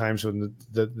 There are times when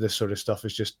this sort of stuff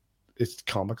is just it's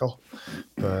comical,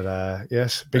 but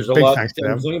yes, big thanks to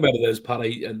them. The thing about it is,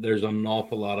 Paddy, there's an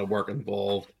awful lot of work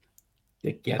involved.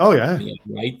 They get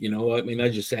right, you know. I mean,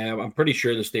 as you say, I'm pretty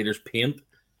sure the Steelers paint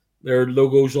their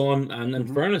logos on, and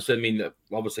in fairness, I mean,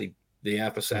 obviously the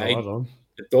FSI,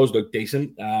 it does look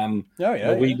decent.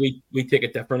 We take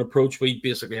a different approach. We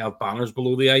basically have banners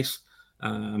below the ice,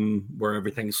 where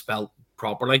everything's spelled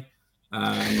properly.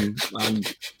 And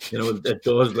you know, it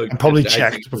does look. And probably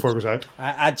checked before it was out.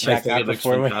 I'd check that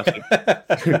before.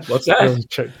 What's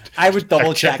that? I would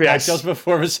double check that just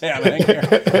before we say anything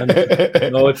here.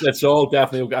 No, it's all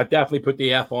definitely. I definitely put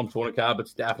the F on Phonacab.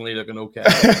 It's definitely looking okay.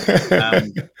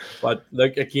 But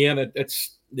like again,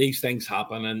 it's these things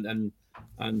happen,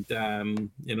 and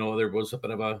you know, there was a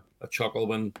bit of a chuckle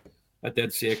when I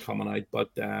did see it coming out, but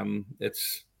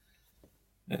it's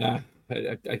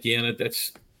again,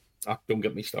 it's. Don't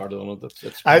get me started on it.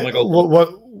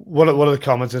 One of the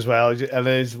comments as well, and it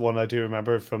is one I do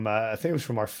remember from I think it was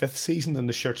from our 5th season, and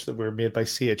the shirts that were made by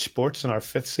CH Sports in our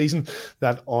 5th season,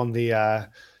 that on the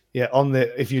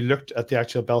if you looked at the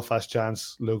actual Belfast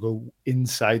Giants logo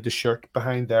inside the shirt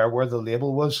behind there where the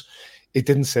label was, it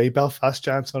didn't say Belfast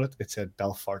Giants on it, it said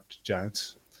Belfort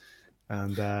Giants.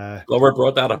 And Glover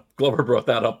brought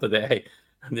that up today,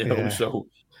 you know, so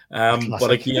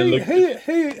but again,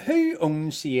 who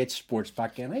owns CH Sports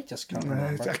back then? I just can't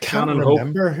remember. I can't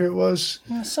remember who it was.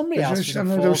 Somebody else.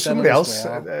 There was somebody else.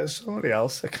 Somebody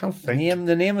else. I can't think.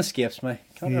 The name escapes me.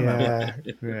 Can't remember.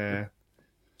 Yeah.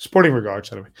 Sporting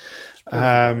regards, anyway.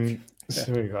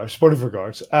 Sporting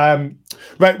regards.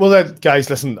 Right. Well, then, guys,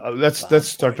 listen. Let's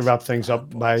start to wrap things up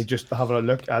by just having a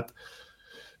look at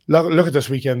this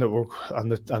weekend that we're on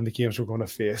the games we're going to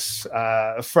face.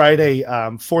 Friday,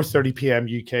 4:30 p.m.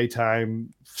 UK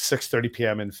time, 6:30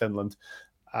 p.m. in Finland.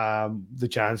 The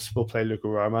Giants will play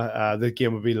Lukarama. The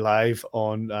game will be live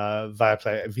on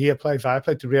Viaplay.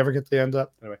 Did we ever get to the end of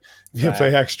that? Anyway,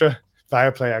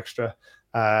 Viaplay Extra,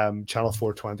 channel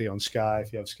 420 on Sky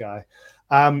if you have Sky.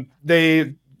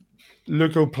 They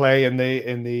Luko play in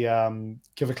the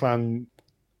Kiviclan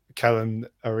Kellen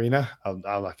Arena. I'll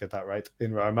not get that right,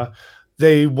 in Roma.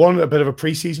 They won a bit of a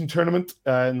preseason tournament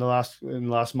in the last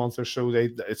month or so.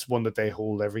 It's one that they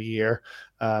hold every year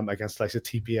against like a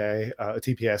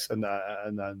TPS and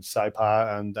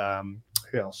Saipa and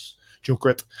who else?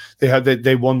 Jokrit.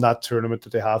 They won that tournament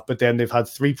that they have, but then they've had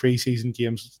 3 preseason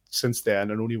games since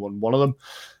then and only won one of them.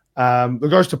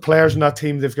 Regards to players in that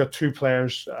team, they've got 2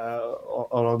 players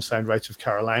on unsigned rights of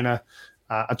Carolina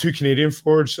and 2 Canadian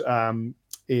forwards.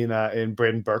 In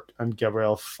Braden Burke and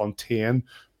Gabriel Fontaine,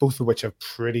 both of which have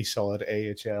pretty solid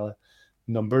AHL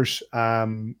numbers.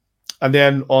 And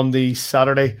then on the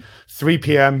Saturday, 3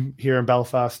 p.m. here in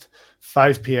Belfast,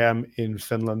 5 p.m. in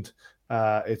Finland,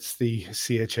 it's the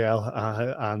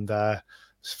CHL and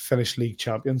Finnish League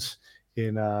champions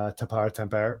in Tappara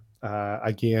Tampere.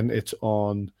 Again, it's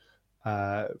on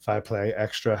Viaplay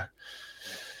Extra.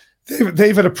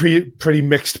 They've had a pretty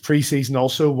mixed preseason.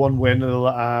 Also, 1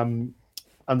 win.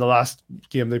 And the last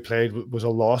game they played was a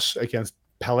loss against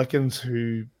Pelicans,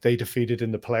 who they defeated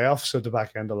in the playoffs at the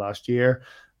back end of last year.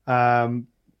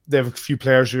 They have a few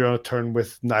players who are on a turn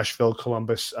with Nashville,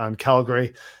 Columbus, and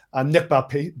Calgary. And Nick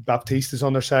Baptiste is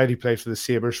on their side. He played for the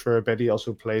Sabres for a bit. He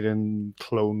also played in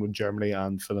Cologne with Germany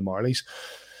and for the Marlies.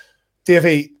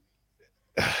 Davey,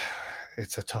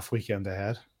 it's a tough weekend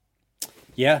ahead.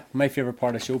 Yeah, my favourite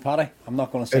part of the show, Paddy. I'm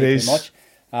not going to say too much.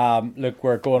 Look,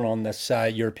 we're going on this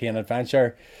European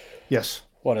adventure. Yes.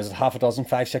 What is it, half a dozen,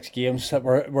 5-6 games that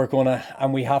we're going to,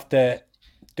 and we have to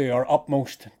do our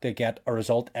utmost to get a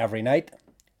result every night.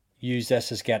 Use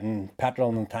this as getting petrol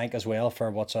in the tank as well for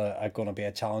what's going to be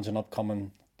a challenging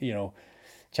upcoming,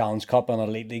 Challenge Cup and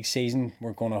Elite League season.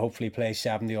 We're going to hopefully play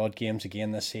 70 odd games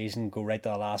again this season, go right to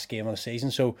the last game of the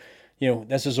season. So,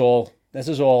 this is all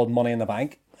money in the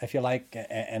bank, if you like,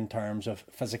 in terms of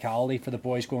physicality for the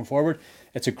boys going forward.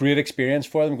 It's a great experience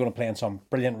for them. We're going to play in some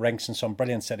brilliant rinks and some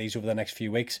brilliant cities over the next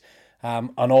few weeks.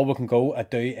 And all we can go and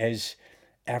do is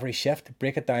every shift,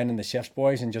 break it down into shifts,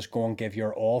 boys, and just go and give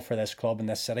your all for this club and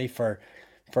this city for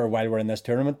while we're in this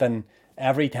tournament. And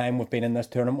every time we've been in this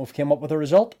tournament, we've came up with a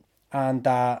result. And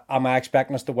am I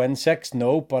expecting us to win 6?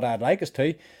 No, but I'd like us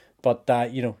to. But,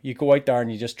 you go out there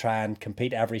and you just try and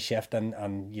compete every shift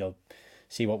and you'll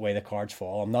see what way the cards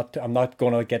fall. I'm not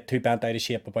going to get too bent out of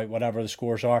shape about whatever the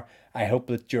scores are. I hope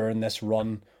that during this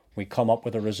run we come up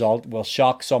with a result. We'll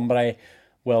shock somebody.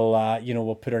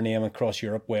 We'll put our name across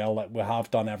Europe well, like we have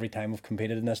done every time we've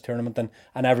competed in this tournament, and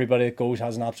everybody that goes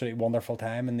has an absolutely wonderful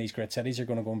time in these great cities you're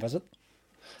going to go and visit.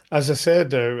 As I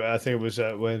said, I think it was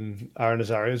when Aaron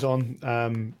Azaria's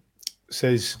on,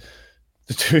 says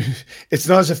the two. It's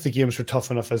not as if the games were tough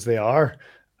enough as they are,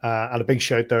 and a big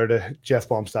shout there to Jeff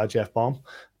Baum's dad, Jeff Baum.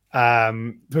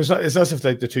 It's not as if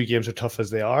the two games are tough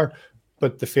as they are,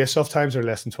 but the face-off times are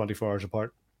less than 24 hours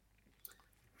apart.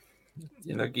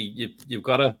 You've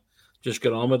got to just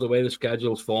get on with the way the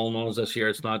schedule's fallen on us this year.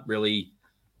 It's not really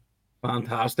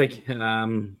fantastic,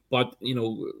 but we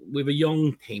have a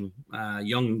young team,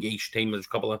 youngish team. There's a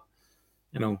couple of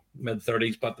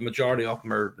mid-30s, but the majority of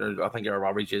them I think our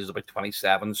average is about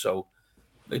 27. So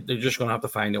they're just going to have to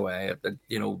find a way.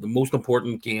 The most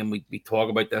important game, we talk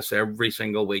about this every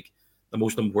single week. The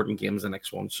most important game is the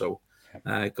next one. So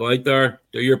go out there,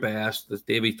 do your best. As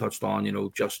Davey touched on,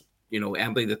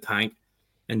 empty the tank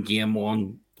in game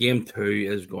 1. Game 2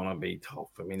 is going to be tough.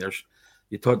 I mean,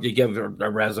 you give a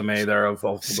resume there of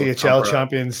CHL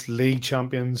champions, league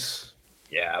champions.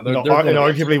 Yeah, they're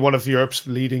arguably one of Europe's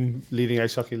leading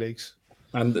ice hockey leagues.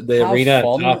 And the arena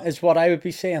fun is what I would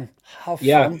be saying. Have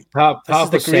fun.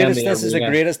 This is the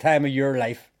greatest time of your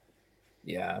life.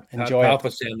 Yeah, enjoy it.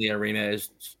 The arena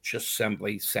is just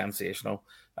simply sensational.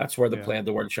 That's where they played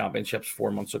the World Championships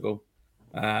 4 months ago.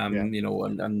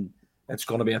 And it's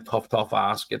going to be a tough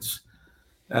ask. It's,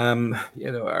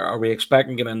 are we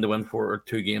expecting them to win 4 or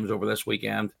 2 games over this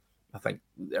weekend? I think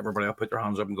everybody will put their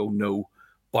hands up and go no.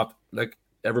 But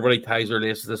everybody ties their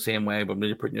laces the same way. But when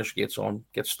you're putting your skates on,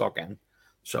 get stuck in.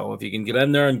 So if you can get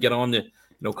in there and get on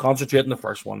concentrate on the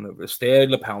first one, stay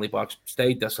in the penalty box,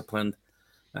 stay disciplined.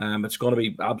 It's going to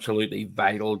be absolutely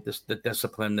vital. The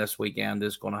discipline this weekend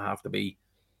is going to have to be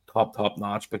top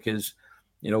notch because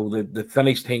the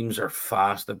Finnish teams are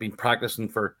fast. They've been practicing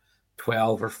for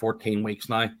 12 or 14 weeks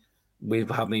now. We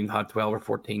haven't even had 12 or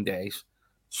 14 days.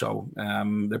 So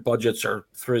their budgets are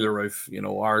through the roof.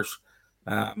 Ours,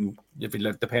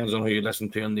 depends on who you listen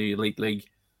to in the Elite League,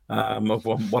 of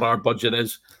what our budget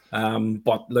is.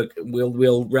 But look,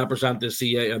 we'll represent the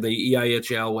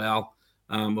EIHL well.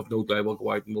 With no doubt we'll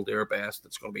go out and we'll do our best.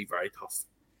 It's going to be very tough.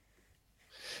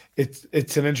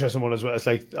 It's an interesting one as well. It's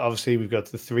like obviously we've got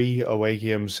the 3 away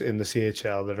games in the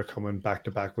CHL that are coming back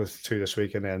to back with 2 this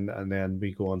week, and then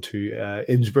we go on to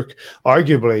Innsbruck.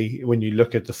 Arguably, when you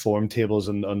look at the form tables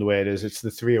and the way it is, it's the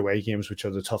 3 away games which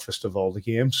are the toughest of all the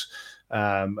games.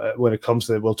 When it comes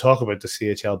to, we'll talk about the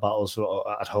CHL battles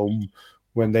at home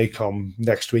when they come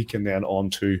next week, and then on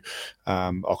to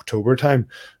October time.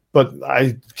 But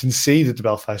I can see that the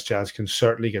Belfast Giants can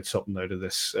certainly get something out of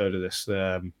this.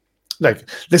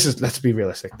 Let's be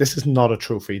realistic. This is not a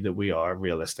trophy that we are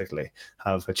realistically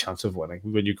have a chance of winning.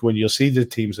 When you'll see the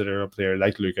teams that are up there,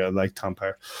 like Luca, like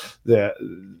Tampere,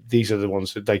 these are the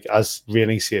ones that, as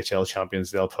reigning CHL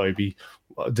champions, they'll probably be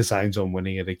designs on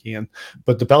winning it again.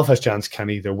 But the Belfast Giants can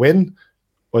either win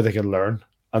or they can learn.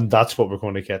 And that's what we're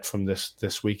going to get from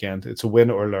this weekend. It's a win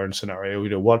or learn scenario.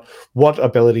 What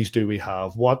abilities do we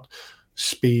have? What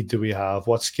speed do we have?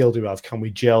 What skill do we have? Can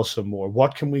we gel some more?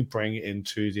 What can we bring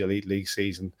into the Elite League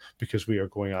season? Because we are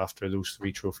going after those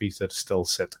 3 trophies that still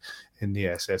sit in the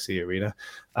SSE arena.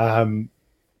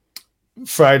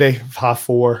 Friday,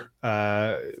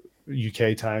 4:30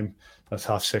 UK time. That's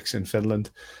 6:30 in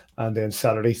Finland. And then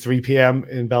Saturday, 3 p.m.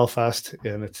 in Belfast,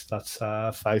 and that's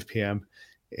 5 p.m.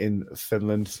 in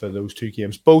Finland for those two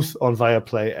games, both on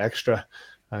Viaplay Extra.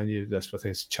 And that's what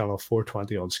it's channel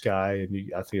 420 on Sky,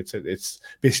 and I think it's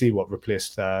basically what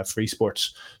replaced Free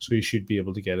Sports, so you should be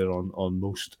able to get it on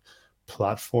most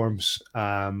platforms.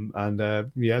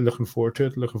 Looking forward to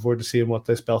it. Looking forward to seeing what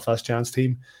this Belfast Giants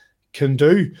team can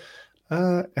do.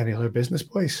 Any other business,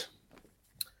 boys?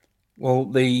 Well,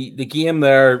 the game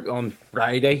there on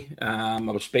Friday, I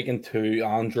was speaking to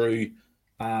Andrew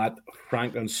at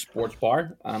Franklin Sports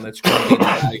Bar, and it's going to be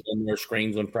live on their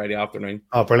screens on Friday afternoon.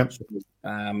 Oh, brilliant! So,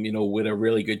 we had a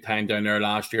really good time down there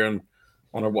last year, and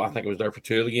I think I was there for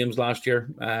 2 of the games last year.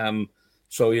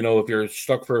 So if you're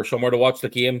stuck for somewhere to watch the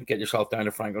game, get yourself down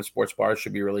to Franklin Sports Bar. It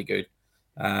should be really good.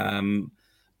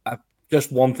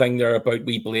 Just one thing there about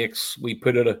wee Blake's, we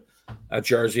put it a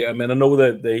jersey. I mean, I know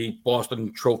that the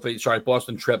Boston trip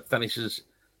finishes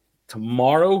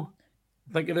tomorrow.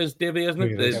 I think it is, Davey, isn't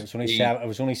it? It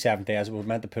was only 7 days. We were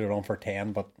meant to put it on for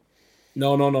 10, but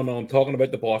no. I'm talking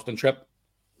about the Boston trip.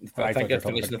 I think it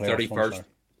finished the 31st.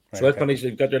 So it finished.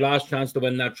 You've got your last chance to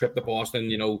win that trip to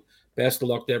Boston. Best of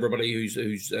luck to everybody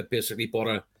who's basically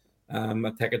bought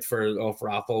a ticket for off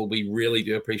raffle. We really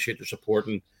do appreciate your support,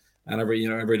 and every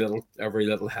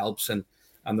little helps. And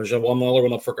there's one other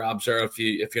one up for grabs there. If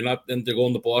you're not into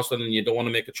going to Boston and you don't want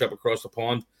to make a trip across the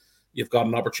pond, you've got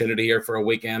an opportunity here for a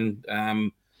weekend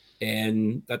at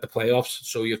the playoffs.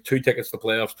 So you have 2 tickets to the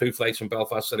playoffs, 2 flights from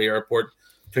Belfast City Airport,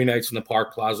 2 nights in the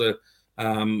Park Plaza.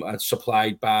 It's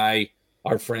supplied by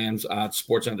our friends at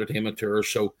Sports Entertainment Tours.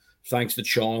 So thanks to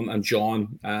Sean and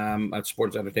John at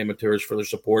Sports Entertainment Tours for their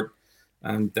support.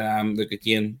 And look,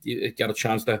 again, you get a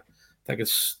chance to, I think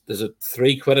is it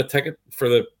 £3 a ticket for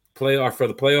the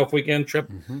playoff weekend trip.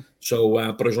 Mm-hmm. So,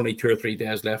 but there's only 2 or 3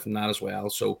 days left in that as well.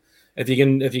 So if you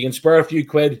can spare a few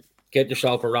quid, get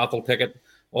yourself a raffle ticket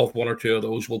off 1 or 2 of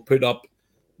those. We'll put up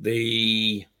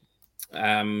the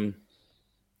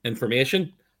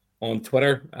information on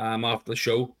Twitter after the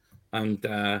show, and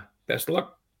best of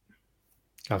luck.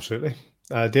 Absolutely.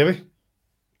 Davey?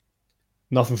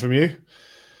 Nothing from you?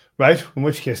 Right, in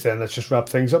which case then let's just wrap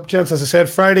things up. Gents, as I said,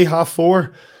 Friday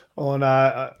 4:30 on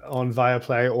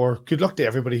Viaplay, or good luck to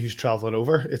everybody who's traveling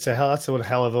over. That's a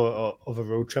hell of a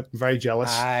road trip. I'm very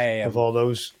jealous of all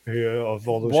those who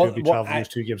will be traveling those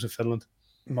 2 games of Finland.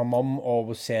 My mum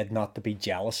always said not to be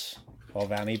jealous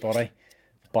of anybody,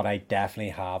 but I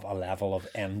definitely have a level of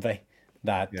envy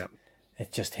that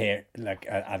it's just here. Like,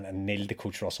 and Neil, the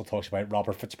coach Russell, talks about it.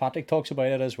 Robert Fitzpatrick talks about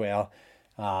it as well.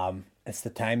 It's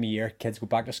the time of year, kids go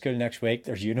back to school next week,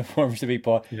 there's uniforms to be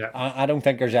bought. I don't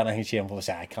think there's anything shameful to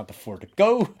say I can't afford to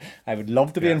go. I would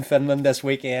love to be in Finland this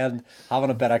weekend, having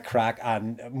a bit of crack,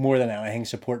 and more than anything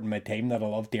supporting my team that I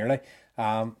love dearly.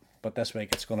 But this week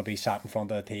it's going to be sat in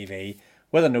front of the TV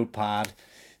with a notepad,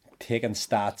 taking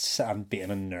stats and being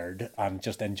a nerd and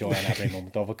just enjoying every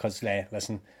moment of it, because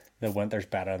listen, the winter's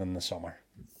better than the summer.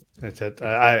 That's it.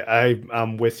 I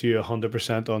am with you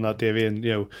 100% on that, Davey.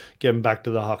 And getting back to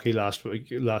the hockey last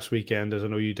weekend, as I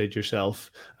know you did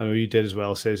yourself, I know you did as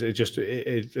well. Says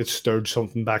it stirred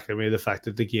something back in me. The fact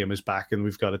that the game is back and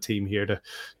we've got a team here to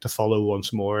follow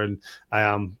once more. And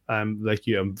I'm like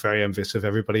you. I'm very envious of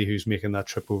everybody who's making that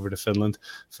trip over to Finland.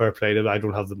 Fair play to them. I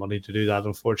don't have the money to do that,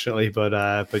 unfortunately.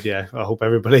 But yeah, I hope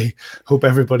everybody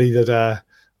that.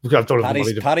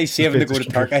 Paddy's saving to go to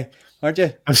Turkey, aren't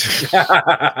you?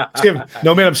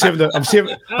 No, man, I'm saving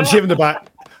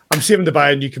to buy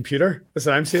a new computer. That's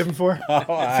what I'm saving for.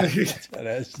 It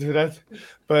is. Do that.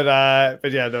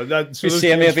 But yeah, no. That's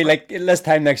he'll be like this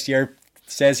time next year.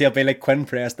 Says he'll be like Quinn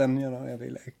Preston. He'll be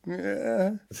like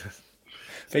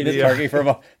been to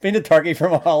Turkey for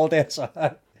my holidays.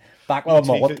 Back with a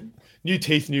mullet. New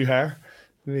teeth, new hair.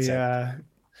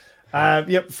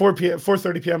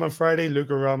 4:30 p.m. on Friday,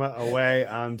 Lukarama away,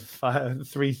 and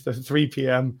 3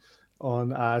 p.m.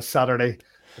 on Saturday,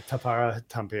 Tapara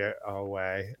Tampere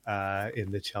away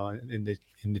in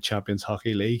the Champions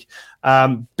Hockey League.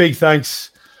 Big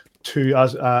thanks to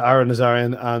Aaron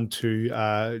Nazarian and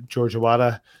to George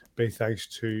Awada. Big thanks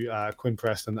to Quinn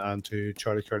Preston and to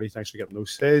Charlie Curley. Thanks for getting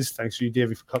those says. Thanks to you,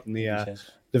 Davey, for cutting the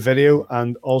video,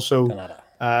 and also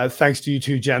thanks to you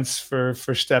 2 gents for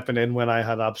stepping in when I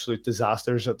had absolute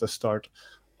disasters at the start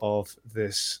of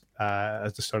this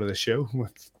show.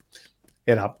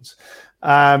 It happens.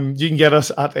 You can get us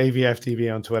at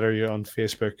AVFTV on Twitter. You're on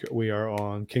Facebook. We are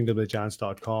on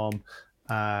kingdomofthegiants.com.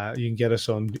 You can get us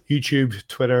on YouTube,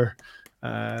 Twitter,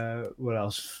 what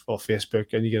else?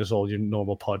 Facebook, and you get us all your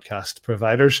normal podcast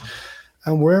providers.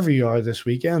 And wherever you are this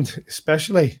weekend,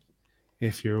 especially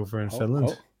if you're over in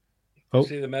Finland. Oh.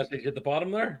 See the message at the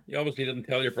bottom there? You obviously didn't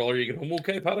tell your brother you get home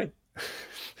okay, Paddy.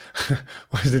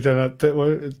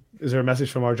 Is there a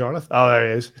message from our Jonathan? Oh, there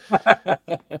he is.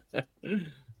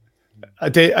 I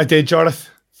did,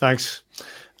 Jonathan. Thanks.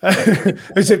 I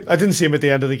didn't see him at the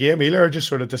end of the game either. Just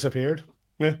sort of disappeared.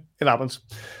 Yeah, it happens.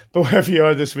 But wherever you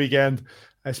are this weekend,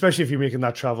 especially if you're making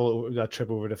that trip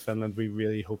over to Finland, we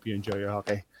really hope you enjoy your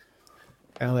hockey.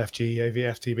 LFG,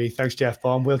 AVFTB. Thanks, Jeff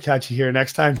Baum. We'll catch you here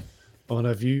next time on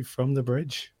A View from the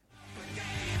Bridge.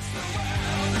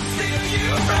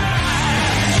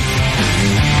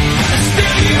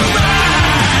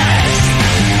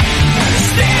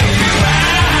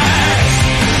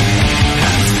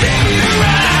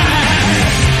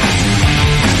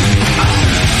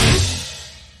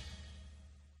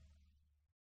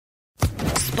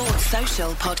 Sports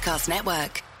Social Podcast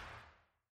Network.